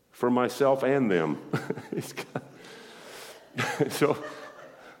 for myself and them.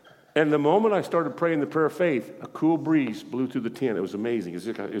 And the moment I started praying the prayer of faith, a cool breeze blew through the tent. It was amazing.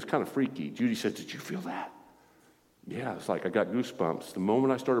 It was kind of freaky. Judy said, did you feel that? Yeah, it's like I got goosebumps. The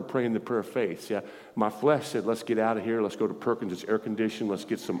moment I started praying the prayer of faith, yeah, my flesh said, let's get out of here. Let's go to Perkins. It's air conditioned. Let's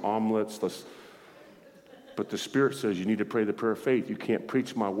get some omelets. But the Spirit says you need to pray the prayer of faith. You can't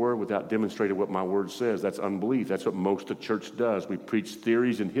preach my word without demonstrating what my word says. That's unbelief. That's what most of the church does. We preach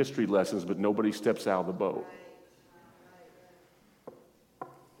theories and history lessons, but nobody steps out of the boat.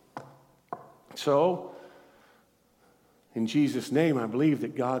 So, in Jesus' name, I believe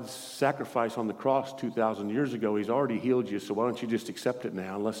that God's sacrifice on the cross 2,000 years ago, He's already healed you, so why don't you just accept it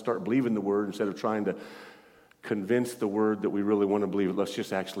now? And let's start believing the word instead of trying to convince the word that we really want to believe it. Let's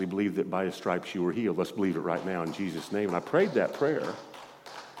just actually believe that by His stripes you were healed. Let's believe it right now in Jesus' name. And I prayed that prayer.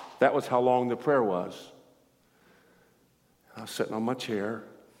 That was how long the prayer was. I was sitting on my chair.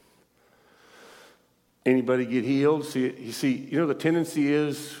 Anybody get healed? See, the tendency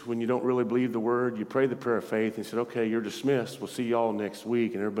is when you don't really believe the word, you pray the prayer of faith and you said, okay, you're dismissed. We'll see y'all next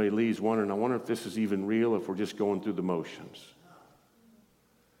week. And everybody leaves wondering, I wonder if this is even real, if we're just going through the motions.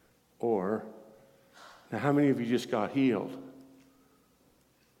 Or, now how many of you just got healed?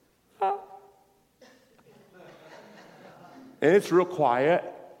 And it's real quiet,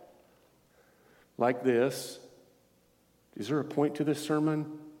 like this. Is there a point to this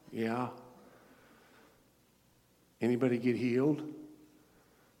sermon? Yeah. Anybody get healed?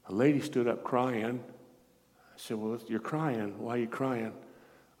 A lady stood up crying. I said, well, you're crying. Why are you crying?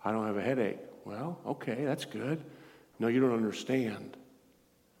 I don't have a headache. Well, okay, that's good. No, you don't understand.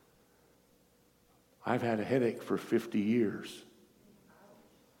 I've had a headache for 50 years.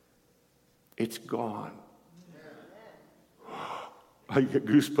 It's gone. I get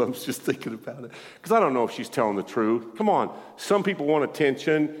goosebumps just thinking about it. Because I don't know if she's telling the truth. Come on. Some people want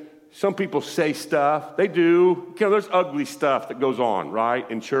attention. Some people say stuff. They do. There's ugly stuff that goes on,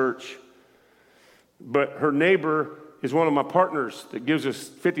 right, in church. But her neighbor is one of my partners that gives us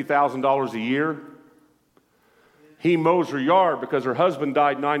 $50,000 a year. He mows her yard because her husband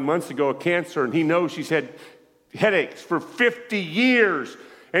died 9 months ago of cancer, and he knows she's had headaches for 50 years.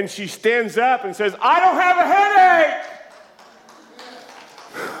 And she stands up and says, I don't have a headache!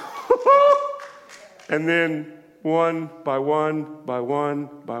 And then one by one, by one,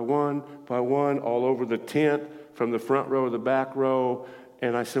 by one, by one, all over the tent, from the front row to the back row.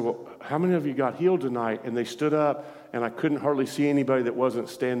 And I said, well, how many of you got healed tonight? And they stood up, and I couldn't hardly see anybody that wasn't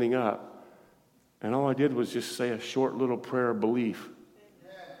standing up. And all I did was just say a short little prayer of belief,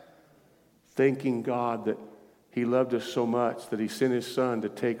 thanking God that he loved us so much that he sent his son to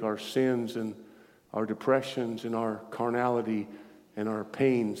take our sins and our depressions and our carnality and our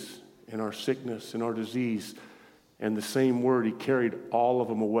pains and our sickness and our disease. And the same word, he carried all of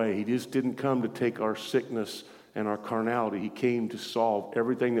them away. He just didn't come to take our sickness and our carnality. He came to solve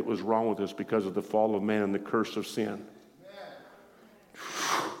everything that was wrong with us because of the fall of man and the curse of sin.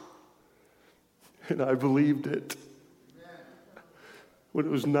 And I believed it when it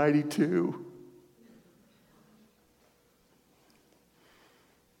was 92.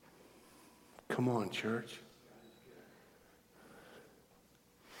 Come on, church.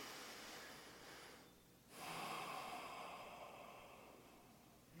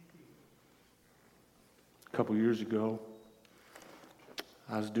 A couple years ago,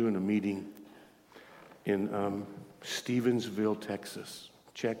 I was doing a meeting in Stevensville, Texas.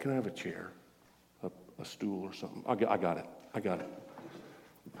 Chad, can I have a chair? A stool or something? I got it.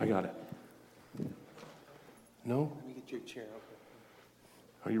 No? Let me get your chair open.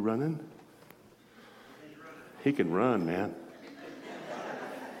 Are you running? He can run, man.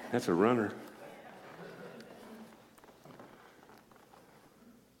 That's a runner.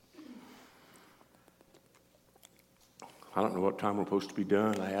 I don't know what time we're supposed to be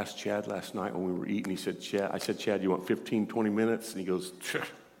done. I asked Chad last night when we were eating. He said, I said, Chad, you want 15, 20 minutes? And he goes, Tch.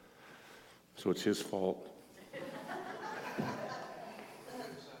 So it's his fault.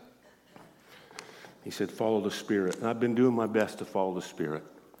 He said, follow the Spirit. And I've been doing my best to follow the Spirit.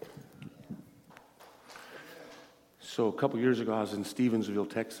 So a couple years ago, I was in Stevensville,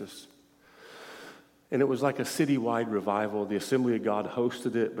 Texas. And it was like a citywide revival. The Assembly of God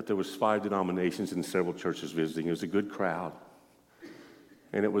hosted it, but there was 5 denominations and several churches visiting. It was a good crowd.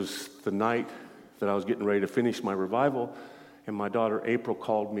 And it was the night that I was getting ready to finish my revival, and my daughter April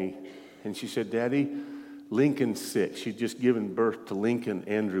called me, and she said, Daddy, Lincoln's sick. She'd just given birth to Lincoln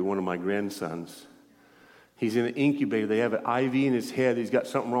Andrew, one of my grandsons. He's in an incubator. They have an IV in his head. He's got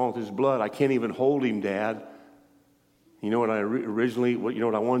something wrong with his blood. I can't even hold him, Dad. You know what I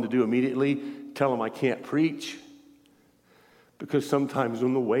wanted to do immediately? Tell him I can't preach. Because sometimes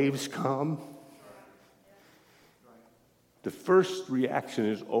when the waves come, the first reaction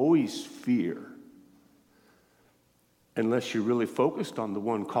is always fear. Unless you're really focused on the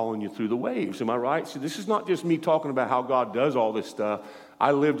one calling you through the waves. Am I right? So this is not just me talking about how God does all this stuff.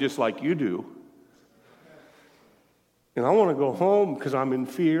 I live just like you do. And I want to go home because I'm in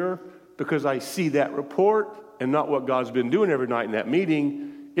fear, because I see that report and not what God's been doing every night in that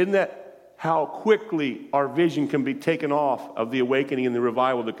meeting. Isn't that how quickly our vision can be taken off of the awakening and the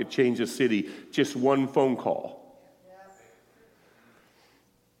revival that could change a city? Just one phone call.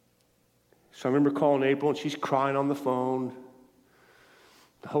 So I remember calling April, and she's crying on the phone.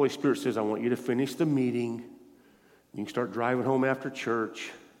 The Holy Spirit says, I want you to finish the meeting. You can start driving home after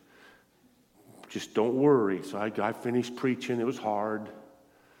church. Just don't worry. So I finished preaching. It was hard.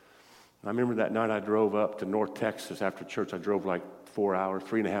 I remember that night I drove up to North Texas after church. I drove like 4 hours,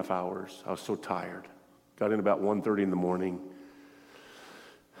 3.5 hours. I was so tired. Got in about 1:30 in the morning.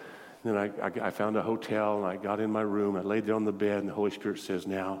 Then I found a hotel, and I got in my room. I laid there on the bed, and the Holy Spirit says,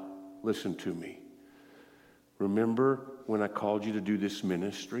 now, listen to me. Remember when I called you to do this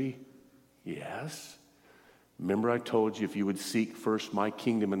ministry? Yes. Remember I told you if you would seek first my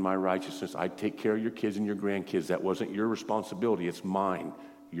kingdom and my righteousness, I'd take care of your kids and your grandkids. That wasn't your responsibility. It's mine.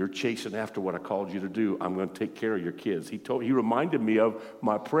 You're chasing after what I called you to do. I'm going to take care of your kids. He reminded me of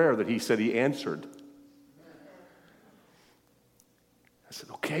my prayer that he said he answered. I said,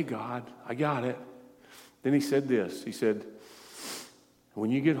 okay, God, I got it. Then he said this. He said,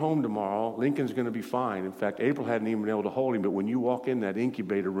 when you get home tomorrow, Lincoln's going to be fine. In fact, April hadn't even been able to hold him, but when you walk in that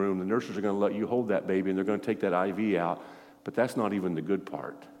incubator room, the nurses are going to let you hold that baby, and they're going to take that IV out. But that's not even the good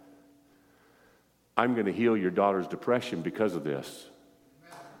part. I'm going to heal your daughter's depression because of this.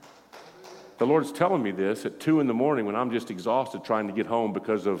 The Lord's telling me this at 2 a.m. when I'm just exhausted trying to get home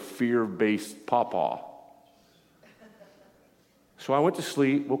because of fear-based pawpaw. So I went to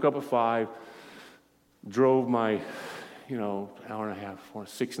sleep, woke up at 5, drove my hour and a half,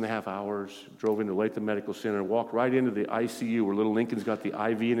 6.5 hours, drove into Latham Medical Center, walked right into the ICU where little Lincoln's got the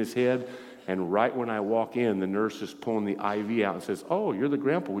IV in his head, and right when I walk in, the nurse is pulling the IV out and says, oh, you're the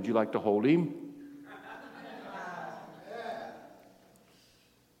grandpa, would you like to hold him?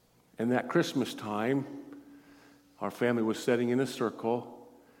 And that Christmas time, our family was sitting in a circle,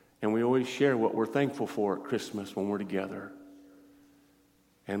 and we always share what we're thankful for at Christmas when we're together.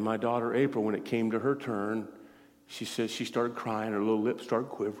 And my daughter April, when it came to her turn, she said she started crying, her little lips started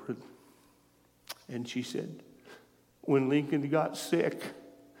quivering. And she said, when Lincoln got sick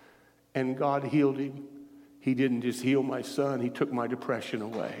And God healed him. He didn't just heal my son, he took my depression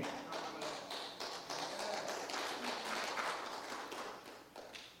away.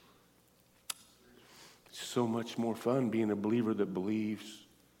 It's so much more fun being a believer that believes.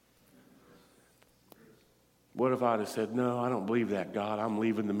 What if I'd have said, no, I don't believe that, God. I'm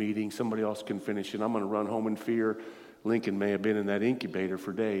leaving the meeting. Somebody else can finish it. I'm going to run home in fear. Lincoln may have been in that incubator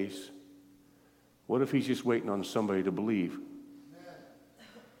for days. What if he's just waiting on somebody to believe?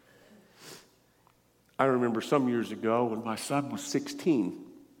 I remember some years ago when my son was 16.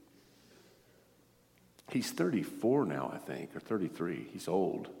 He's 34 now, I think, or 33. He's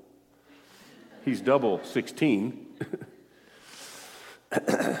old. He's double 16.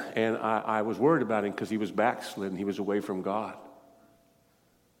 And I was worried about him because he was backslidden. He was away from God.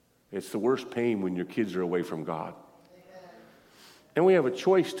 It's the worst pain when your kids are away from God. And we have a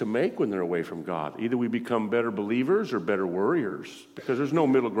choice to make when they're away from God. Either we become better believers or better worriers, because there's no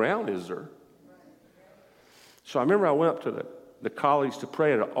middle ground, is there? So I remember I went up to the college to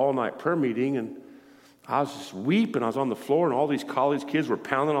pray at an all-night prayer meeting, and I was just weeping. I was on the floor, and all these college kids were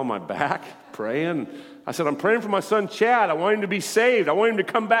pounding on my back, praying. I said, I'm praying for my son Chad. I want him to be saved. I want him to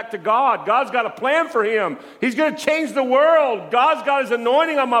come back to God. God's got a plan for him. He's going to change the world. God's got his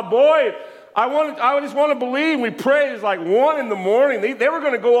anointing on my boy. I just want to believe. We prayed. It was like 1 in the morning. They were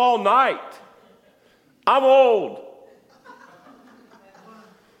going to go all night. I'm old.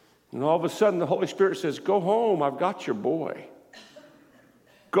 And all of a sudden, the Holy Spirit says, go home. I've got your boy.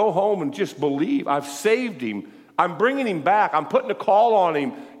 Go home and just believe. I've saved him. I'm bringing him back. I'm putting a call on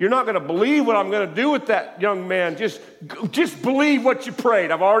him. You're not going to believe what I'm going to do with that young man. Just believe what you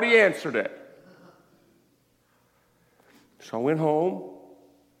prayed. I've already answered it. So I went home,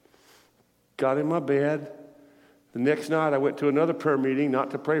 got in my bed. The next night, I went to another prayer meeting,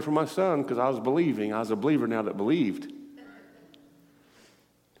 not to pray for my son, because I was believing. I was a believer now that believed.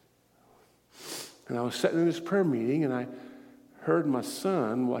 And I was sitting in this prayer meeting, and I heard my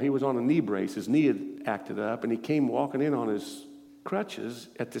son, while he was on a knee brace, his knee had acted up, and he came walking in on his crutches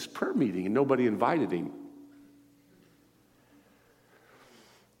at this prayer meeting, and nobody invited him.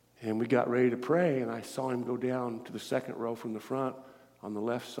 And we got ready to pray, and I saw him go down to the second row from the front on the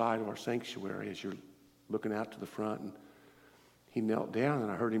left side of our sanctuary as you're looking out to the front. And he knelt down,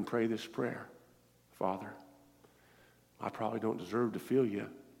 and I heard him pray this prayer. Father, I probably don't deserve to feel you,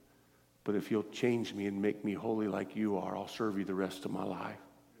 but if you'll change me and make me holy like you are, I'll serve you the rest of my life.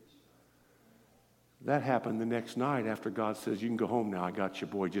 That happened the next night after God says, you can go home now. I got you,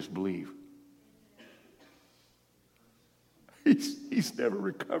 boy. Just believe. He's never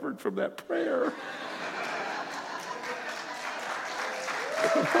recovered from that prayer.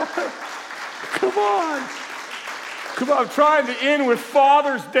 Come on. I'm trying to end with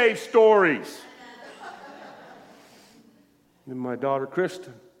Father's Day stories. And my daughter,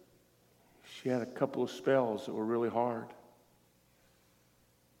 Kristen, she had a couple of spells that were really hard.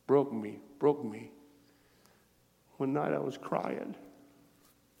 Broke me. One night I was crying.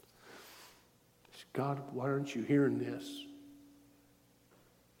 I said, God, why aren't you hearing this?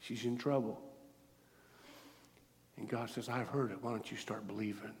 She's in trouble. And God says, I've heard it. Why don't you start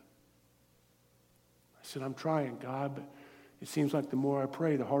believing? I said, I'm trying, God, but it seems like the more I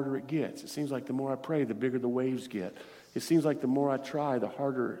pray, the harder it gets. It seems like the more I pray, the bigger the waves get. It seems like the more I try, the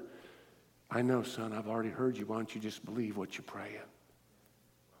harder. I know, son, I've already heard you. Why don't you just believe what you're praying?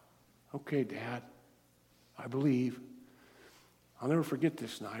 Okay, Dad, I believe. I'll never forget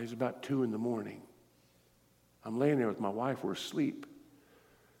this night. It was about 2 a.m. I'm laying there with my wife. We're asleep.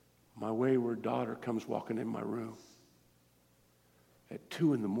 My wayward daughter comes walking in my room at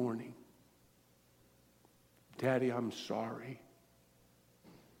 2 a.m. Daddy, I'm sorry.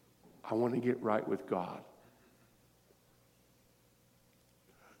 I want to get right with God.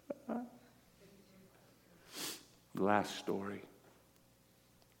 Last story.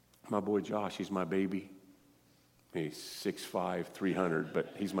 My boy Josh, he's my baby. He's 6'5", 300,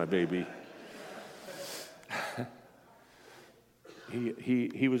 but he's my baby.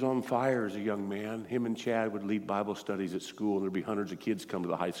 He was on fire as a young man. Him and Chad would lead Bible studies at school, and there'd be hundreds of kids come to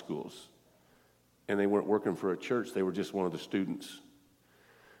the high schools. And they weren't working for a church. They were just one of the students.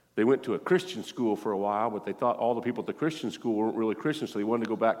 They went to a Christian school for a while, but they thought all the people at the Christian school weren't really Christian, so they wanted to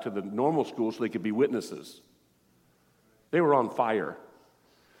go back to the normal school so they could be witnesses. They were on fire.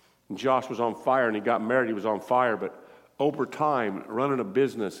 And Josh was on fire, and he got married. He was on fire, but over time, running a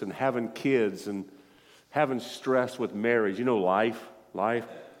business and having kids and having stress with marriage, you know, life,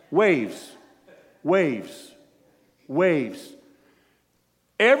 waves.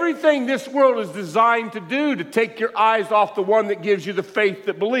 Everything this world is designed to do to take your eyes off the one that gives you the faith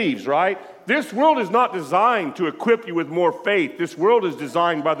that believes, right? this world is not designed to equip you with more faith. This world is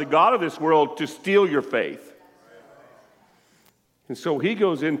designed by the God of this world to steal your faith. And so he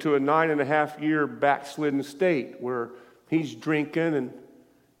goes into a 9.5-year backslidden state where he's drinking and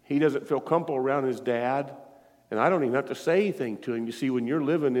he doesn't feel comfortable around his dad. And I don't even have to say anything to him. You see, when you're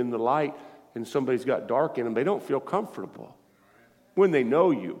living in the light and somebody's got dark in them, they don't feel comfortable when they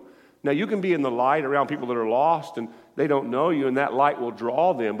know you. Now, you can be in the light around people that are lost and they don't know you, and that light will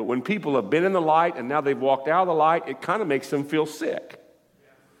draw them. But when people have been in the light and now they've walked out of the light, it kind of makes them feel sick.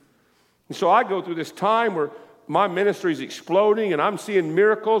 And so I go through this time where my ministry is exploding and I'm seeing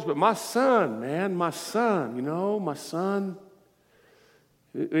miracles, but my son,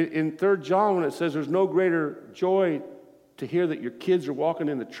 in 3 John, when it says there's no greater joy to hear that your kids are walking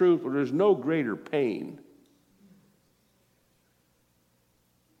in the truth, but there's no greater pain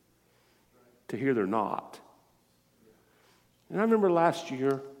to hear they're not. And I remember last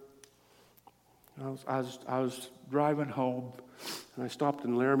year, I was driving home, and I stopped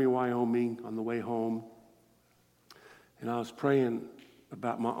in Laramie, Wyoming on the way home, and I was praying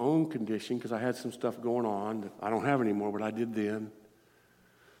about my own condition because I had some stuff going on that I don't have anymore, but I did then.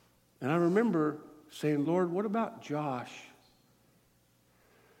 And I remember saying, Lord, what about Josh?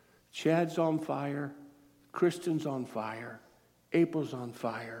 Chad's on fire. Kristen's on fire. April's on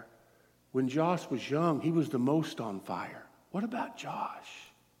fire. When Josh was young, he was the most on fire. What about Josh?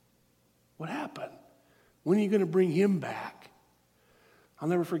 What happened? When are you going to bring him back? I'll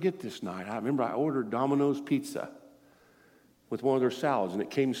never forget this night. I remember I ordered Domino's pizza with one of their salads, and it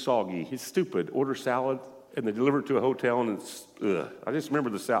came soggy. It's stupid. Order salad, and they deliver it to a hotel, and it's, ugh. I just remember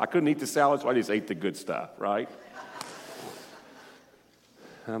the salad. I couldn't eat the salad, so I just ate the good stuff, right?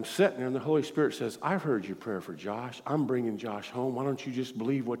 And I'm sitting there, and the Holy Spirit says, I've heard your prayer for Josh. I'm bringing Josh home. Why don't you just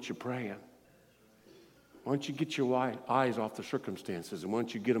believe what you're praying? Why don't you get your eyes off the circumstances, and why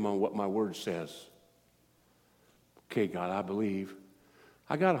don't you get them on what my word says? Okay, God, I believe.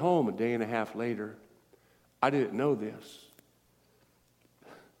 I got home a day and a half later. I didn't know this.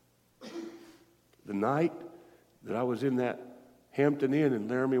 The night that I was in that Hampton Inn in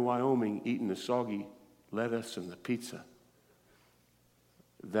Laramie, Wyoming, eating the soggy lettuce and the pizza,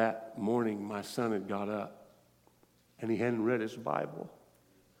 that morning my son had got up and he hadn't read his Bible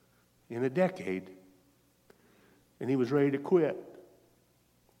in a decade, and he was ready to quit.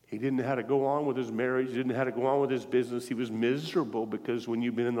 He didn't know how to go on with his marriage. He didn't know how to go on with his business. He was miserable because when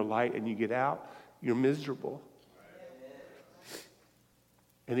you've been in the light and you get out, you're miserable.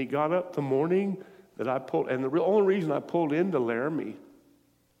 And he got up the morning that I pulled, and the only reason I pulled into Laramie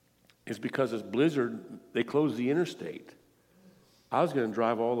is because this blizzard, they closed the interstate. I was going to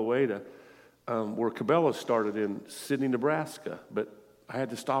drive all the way to where Cabela's started in Sidney, Nebraska, but I had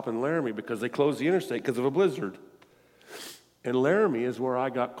to stop in Laramie because they closed the interstate because of a blizzard. And Laramie is where I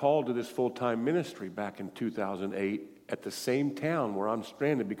got called to this full-time ministry back in 2008 at the same town where I'm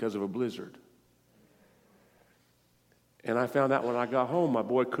stranded because of a blizzard. And I found out when I got home, my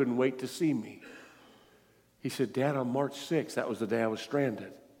boy couldn't wait to see me. He said, Dad, on March 6th, that was the day I was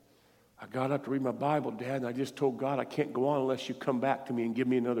stranded. I got up to read my Bible, Dad, and I just told God, I can't go on unless you come back to me and give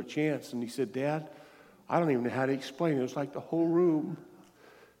me another chance. And he said, Dad, I don't even know how to explain it. It was like the whole room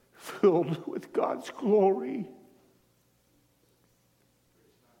filled with God's glory.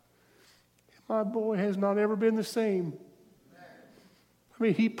 My boy has not ever been the same. I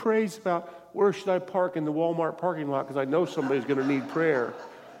mean, he prays about where should I park in the Walmart parking lot because I know somebody's going to need prayer.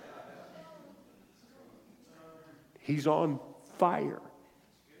 He's on fire.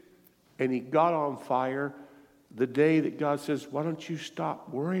 And he got on fire the day that God says, why don't you stop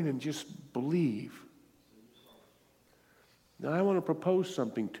worrying and just believe? Now, I want to propose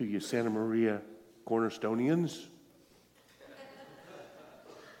something to you, Santa Maria Cornerstonians.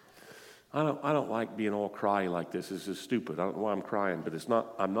 I don't like being all cry like this. This is stupid. I don't know why I'm crying, but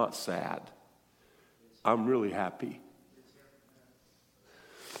I'm not sad. I'm really happy.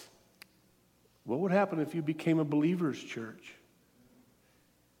 What would happen if you became a believer's church?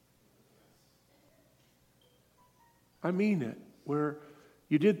 I mean it, where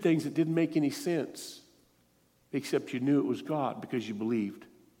you did things that didn't make any sense, except you knew it was God because you believed.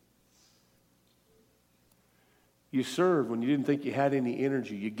 You served when you didn't think you had any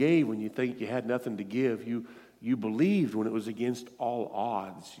energy. You gave when you think you had nothing to give. You believed when it was against all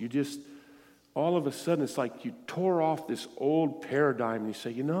odds. You just, all of a sudden, it's like you tore off this old paradigm and you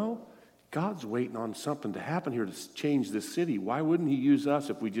say, God's waiting on something to happen here to change this city. Why wouldn't he use us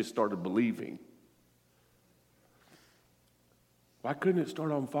if we just started believing? Why couldn't it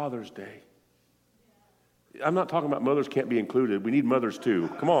start on Father's Day? I'm not talking about mothers can't be included. We need mothers too.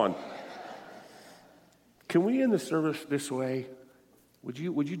 Come on. Can we end the service this way? Would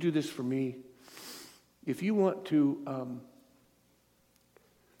you do this for me? If you want to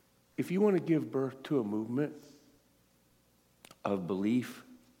give birth to a movement of belief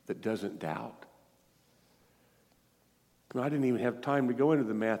that doesn't doubt. I didn't even have time to go into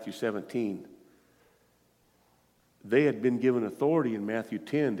the Matthew 17. They had been given authority in Matthew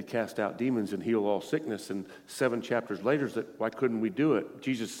 10 to cast out demons and heal all sickness. And 7 chapters later, why couldn't we do it?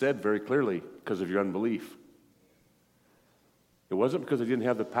 Jesus said very clearly, because of your unbelief. It wasn't because they didn't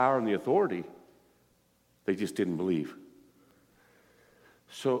have the power and the authority. They just didn't believe.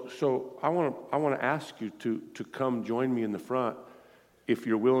 So I want to ask you to come join me in the front if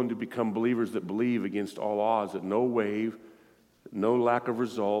you're willing to become believers that believe against all odds, that no wave, no lack of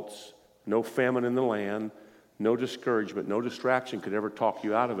results, no famine in the land, no discouragement, no distraction could ever talk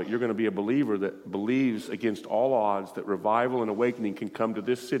you out of it. You're going to be a believer that believes against all odds that revival and awakening can come to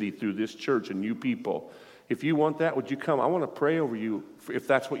this city through this church and you people. If you want that, would you come? I want to pray over you if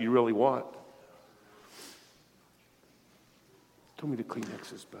that's what you really want. Tell me to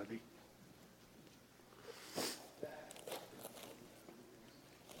Kleenexes, buddy.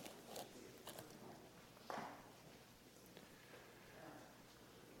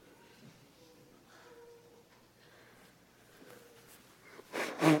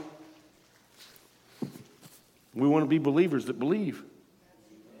 We want to be believers that believe.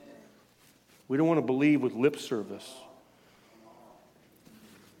 We don't want to believe with lip service.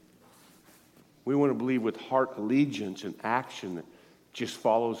 We want to believe with heart allegiance and action that just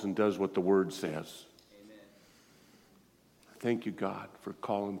follows and does what the Word says. Amen. Thank you, God, for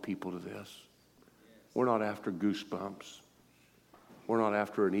calling people to this. We're not after goosebumps. We're not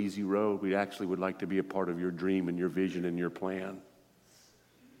after an easy road. We actually would like to be a part of your dream and your vision and your plan.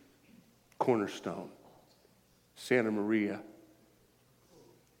 Cornerstone. Santa Maria.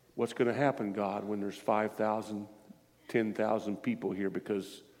 What's going to happen, God, when there's 5,000, 10,000 people here?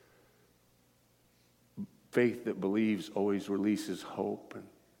 Because faith that believes always releases hope. And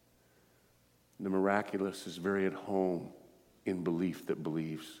the miraculous is very at home in belief that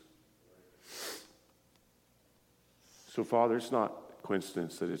believes. So, Father, it's not a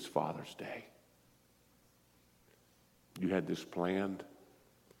coincidence that it's Father's Day. You had this planned.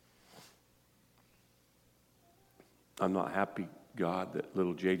 I'm not happy, God, that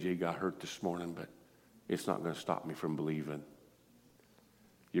little JJ got hurt this morning, but it's not going to stop me from believing.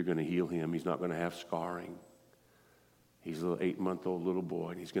 You're going to heal him. He's not going to have scarring. He's a little 8-month-old little boy,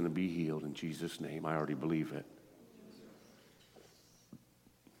 and he's going to be healed in Jesus' name. I already believe it.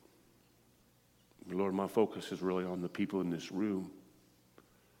 Lord, my focus is really on the people in this room.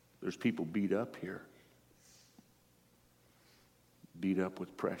 There's people beat up here. Beat up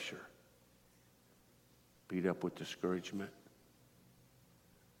with pressure. Beat up with discouragement.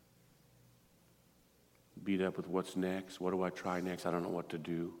 Beat up with what's next. What do I try next? I don't know what to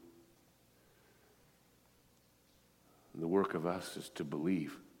do. And the work of us is to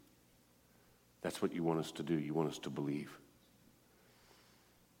believe. That's what you want us to do. You want us to believe.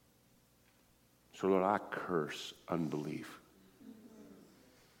 So, Lord, I curse unbelief.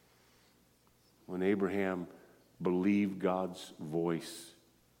 When Abraham believed God's voice,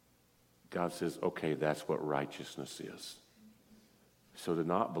 God says, okay, that's what righteousness is. So to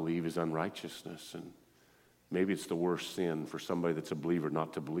not believe is unrighteousness. And maybe it's the worst sin for somebody that's a believer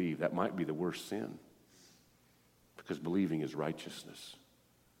not to believe. That might be the worst sin. Because believing is righteousness.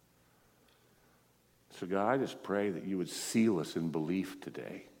 So God, I just pray that you would seal us in belief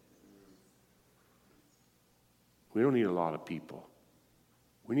today. We don't need a lot of people.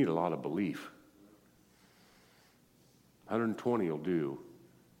 We need a lot of belief. 120 will do.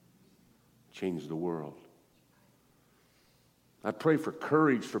 Change the world. I pray for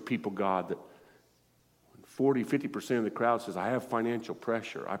courage for people, God, that 40, 50% of the crowd says, I have financial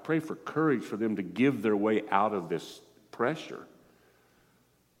pressure. I pray for courage for them to give their way out of this pressure.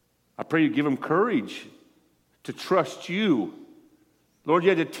 I pray you give them courage to trust you. Lord, you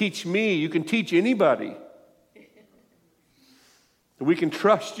had to teach me. You can teach anybody. We can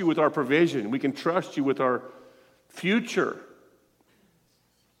trust you with our provision. We can trust you with our future.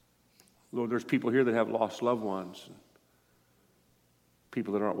 Lord, there's people here that have lost loved ones.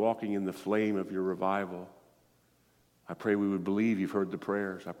 People that aren't walking in the flame of your revival. I pray we would believe you've heard the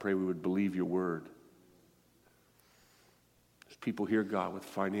prayers. I pray we would believe your word. There's people here, God, with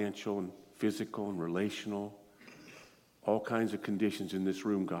financial and physical and relational, all kinds of conditions in this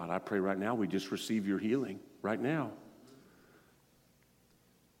room, God. I pray right now we just receive your healing right now.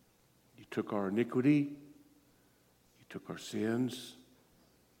 You took our iniquity. You took our sins.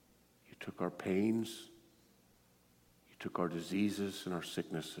 You took our pains. You took our diseases and our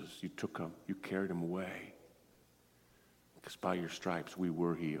sicknesses. You took them. You carried them away. because by your stripes we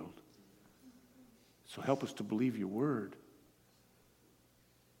were healed. So help us to believe your word.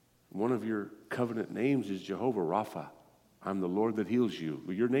 One of your covenant names is Jehovah Rapha. I'm the Lord that heals you.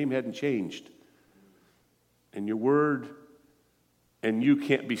 But your name hadn't changed. And your word and you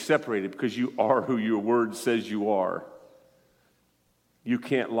can't be separated because you are who your word says you are. You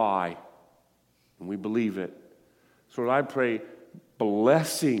can't lie. And we believe it. So Lord, I pray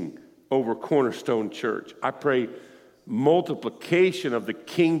blessing over Cornerstone Church. I pray multiplication of the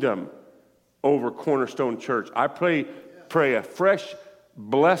kingdom over Cornerstone Church. I pray a fresh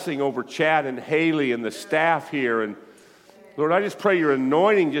blessing over Chad and Haley and the staff here. And Lord, I just pray your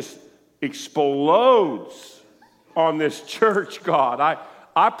anointing just explodes on this church, God.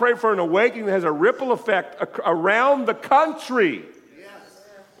 I pray for an awakening that has a ripple effect around the country.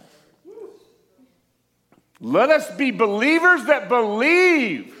 Let us be believers that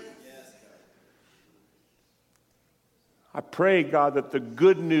believe. I pray, God, that the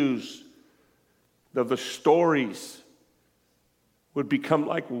good news of the stories would become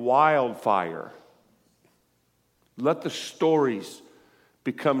like wildfire. Let the stories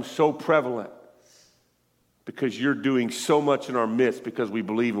become so prevalent because you're doing so much in our midst because we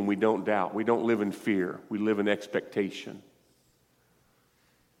believe and we don't doubt. We don't live in fear. We live in expectation.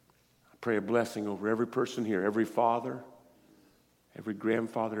 I pray a blessing over every person here, every father, every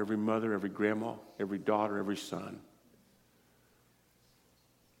grandfather, every mother, every grandma, every daughter, every son.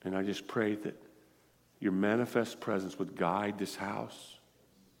 And I just pray that your manifest presence would guide this house.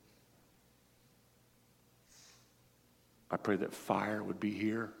 I pray that fire would be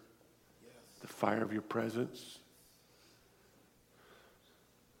here, the fire of your presence.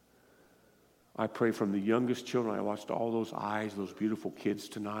 I pray from the youngest children, I watched all those eyes, those beautiful kids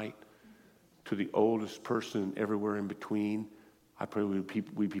tonight, to the oldest person everywhere in between. I pray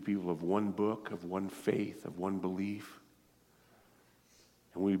we'd be people of one book, of one faith, of one belief.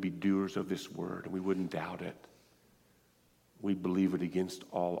 And we would be doers of this word, and we wouldn't doubt it. We'd believe it against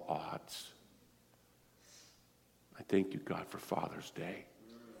all odds. I thank you, God, for Father's Day.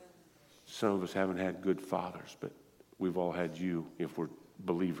 Some of us haven't had good fathers, but we've all had you if we're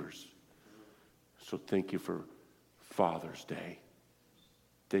believers. So thank you for Father's Day.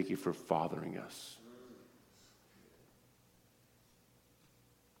 Thank you for fathering us.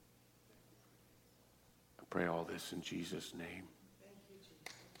 I pray all this in Jesus' name.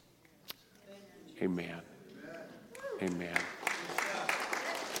 Amen. Amen.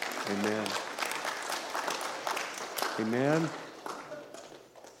 Amen. Amen.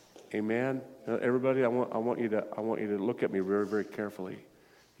 Amen. Now, everybody, I want you to look at me very, very carefully.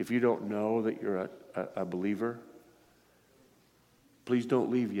 If you don't know that you're a believer, please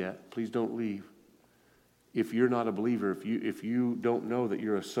don't leave yet. Please don't leave. If you're not a believer, if you don't know that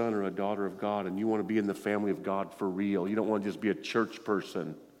you're a son or a daughter of God and you want to be in the family of God for real, you don't want to just be a church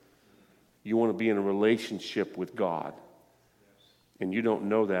person. You want to be in a relationship with God. And you don't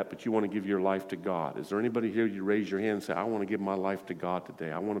know that, but you want to give your life to God. Is there anybody here, you raise your hand and say, I want to give my life to God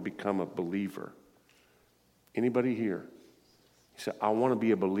today. I want to become a believer. Anybody here? You say, I want to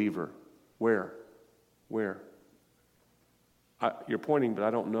be a believer. Where? You're pointing, but I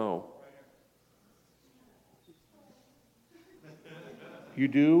don't know. You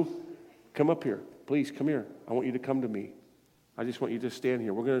do? Come up here. Please, come here. I want you to come to me. I just want you to stand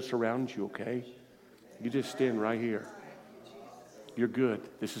here. We're going to surround you, okay? You just stand right here. You're good.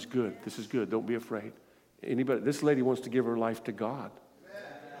 This is good. This is good. Don't be afraid. Anybody? This lady wants to give her life to God.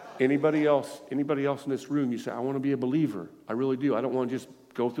 Anybody else in this room, you say, I want to be a believer. I really do. I don't want to just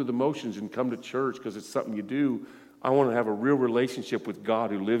go through the motions and come to church because it's something you do. I want to have a real relationship with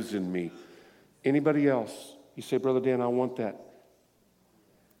God who lives in me. Anybody else? You say, Brother Dan, I want that.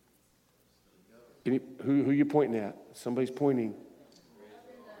 Who you pointing at? Somebody's pointing.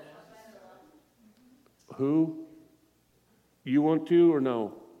 Who? You want to or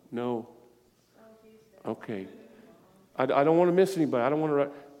no? No. Okay. I don't want to miss anybody. I don't want to.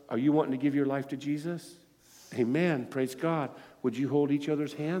 Are you wanting to give your life to Jesus? Amen. Praise God. Would you hold each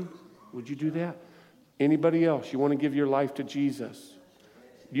other's hand? Would you do that? Anybody else? You want to give your life to Jesus?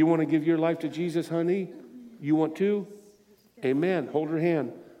 You want to give your life to Jesus, honey? You want to? Amen. Hold her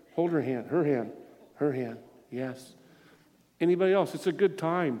hand. Hold her hand. Her hand. Her hand. Yes. Anybody else? It's a good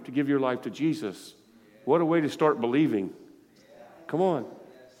time to give your life to Jesus. What a way to start believing. Come on.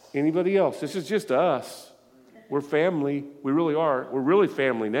 Anybody else? This is just us. We're family. We really are. We're really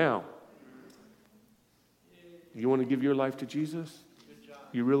family now. You want to give your life to Jesus?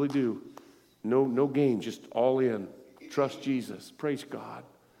 You really do. No game, just all in. Trust Jesus. Praise God.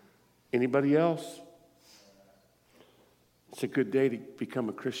 Anybody else? It's a good day to become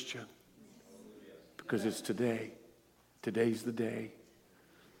a Christian because it's today. Today's the day.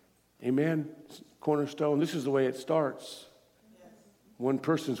 Amen. Cornerstone, this is the way it starts. One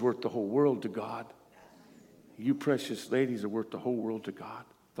person's worth the whole world to God. You precious ladies are worth the whole world to God.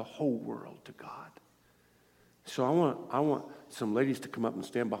 The whole world to God. So I want some ladies to come up and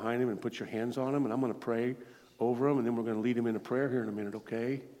stand behind him and put your hands on him, and I'm going to pray over him, and then we're going to lead him in a prayer here in a minute,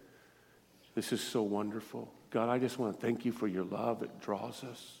 okay? This is so wonderful. God, I just want to thank you for your love. It draws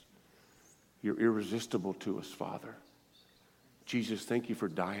us. You're irresistible to us, Father. Jesus, thank you for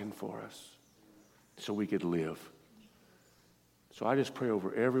dying for us so we could live. So I just pray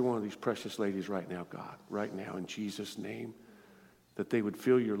over every one of these precious ladies right now, God, right now in Jesus' name, that they would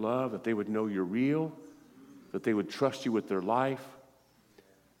feel your love, that they would know you're real, that they would trust you with their life,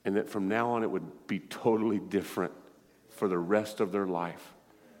 and that from now on it would be totally different for the rest of their life.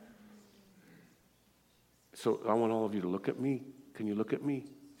 So I want all of you to look at me. Can you look at me?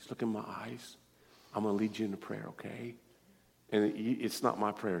 Just look in my eyes. I'm going to lead you in a prayer, okay? And it's not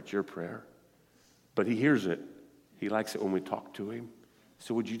my prayer, it's your prayer. But he hears it. He likes it when we talk to him.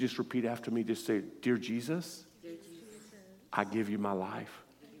 So would you just repeat after me? Just say, Dear Jesus, I give you my life.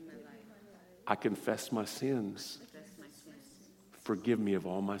 I confess my sins. Forgive me of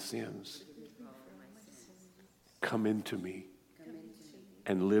all my sins. Come into me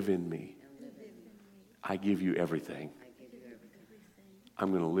and live in me. I give you everything. I'm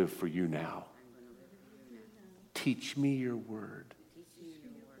going to live for you now. Teach me your word.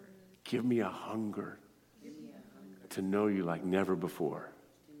 Give me a hunger to know you like never before.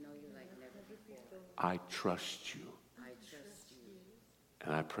 I trust you.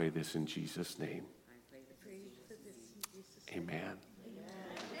 And I pray this in Jesus' name. Amen.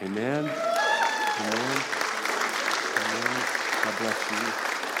 Amen. Amen. Amen. God bless you.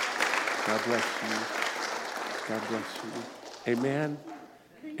 God bless you. God bless you. Amen.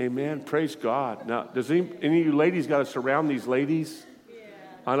 Amen. Praise God. Now, does any of you ladies got to surround these ladies?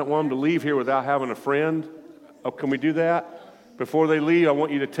 I don't want them to leave here without having a friend. Oh, can we do that? Before they leave, I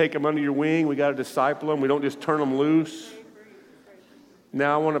want you to take them under your wing. We got to disciple them. We don't just turn them loose.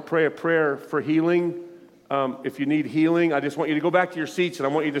 Now I want to pray a prayer for healing. If you need healing, I just want you to go back to your seats, and I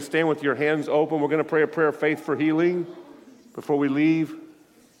want you to stand with your hands open. We're going to pray a prayer of faith for healing before we leave.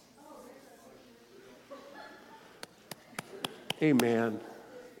 Amen.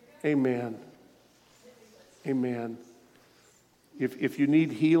 Amen. Amen. If you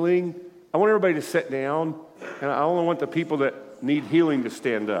need healing, I want everybody to sit down, and I only want the people that need healing to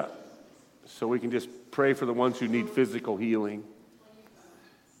stand up, so we can just pray for the ones who need physical healing.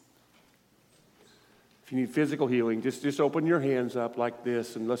 If you need physical healing, just open your hands up like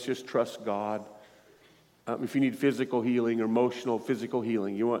this, and let's just trust God. If you need physical healing or emotional, physical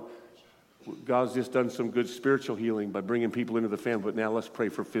healing, God's just done some good spiritual healing by bringing people into the family, but now let's pray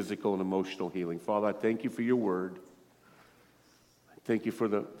for physical and emotional healing. Father, I thank you for your word. I thank you for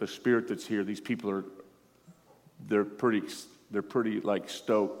the spirit that's here. These people they're pretty like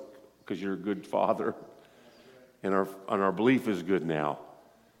stoked because you're a good Father, and our belief is good now.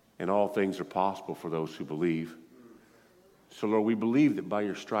 And all things are possible for those who believe. So, Lord, we believe that by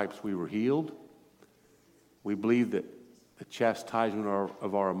your stripes we were healed. We believe that the chastisement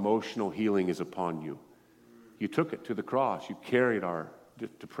of our emotional healing is upon you. You took it to the cross. You carried our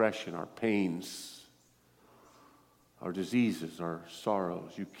depression, our pains, our diseases, our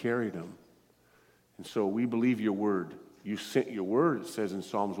sorrows. You carried them. And so we believe your word. You sent your word, it says in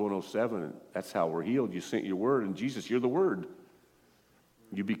Psalms 107. And that's how we're healed. You sent your word. And Jesus, you're the word.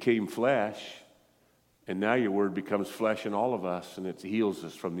 You became flesh, and now your word becomes flesh in all of us, and it heals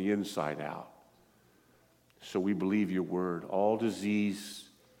us from the inside out. So we believe your word. All disease,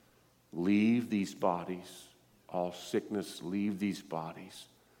 leave these bodies. All sickness, leave these bodies.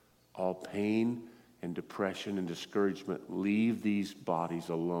 All pain and depression and discouragement, leave these bodies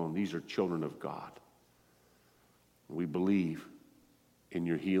alone. These are children of God. We believe in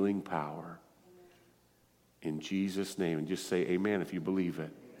your healing power. In Jesus' name, and just say amen if you believe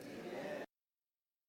it.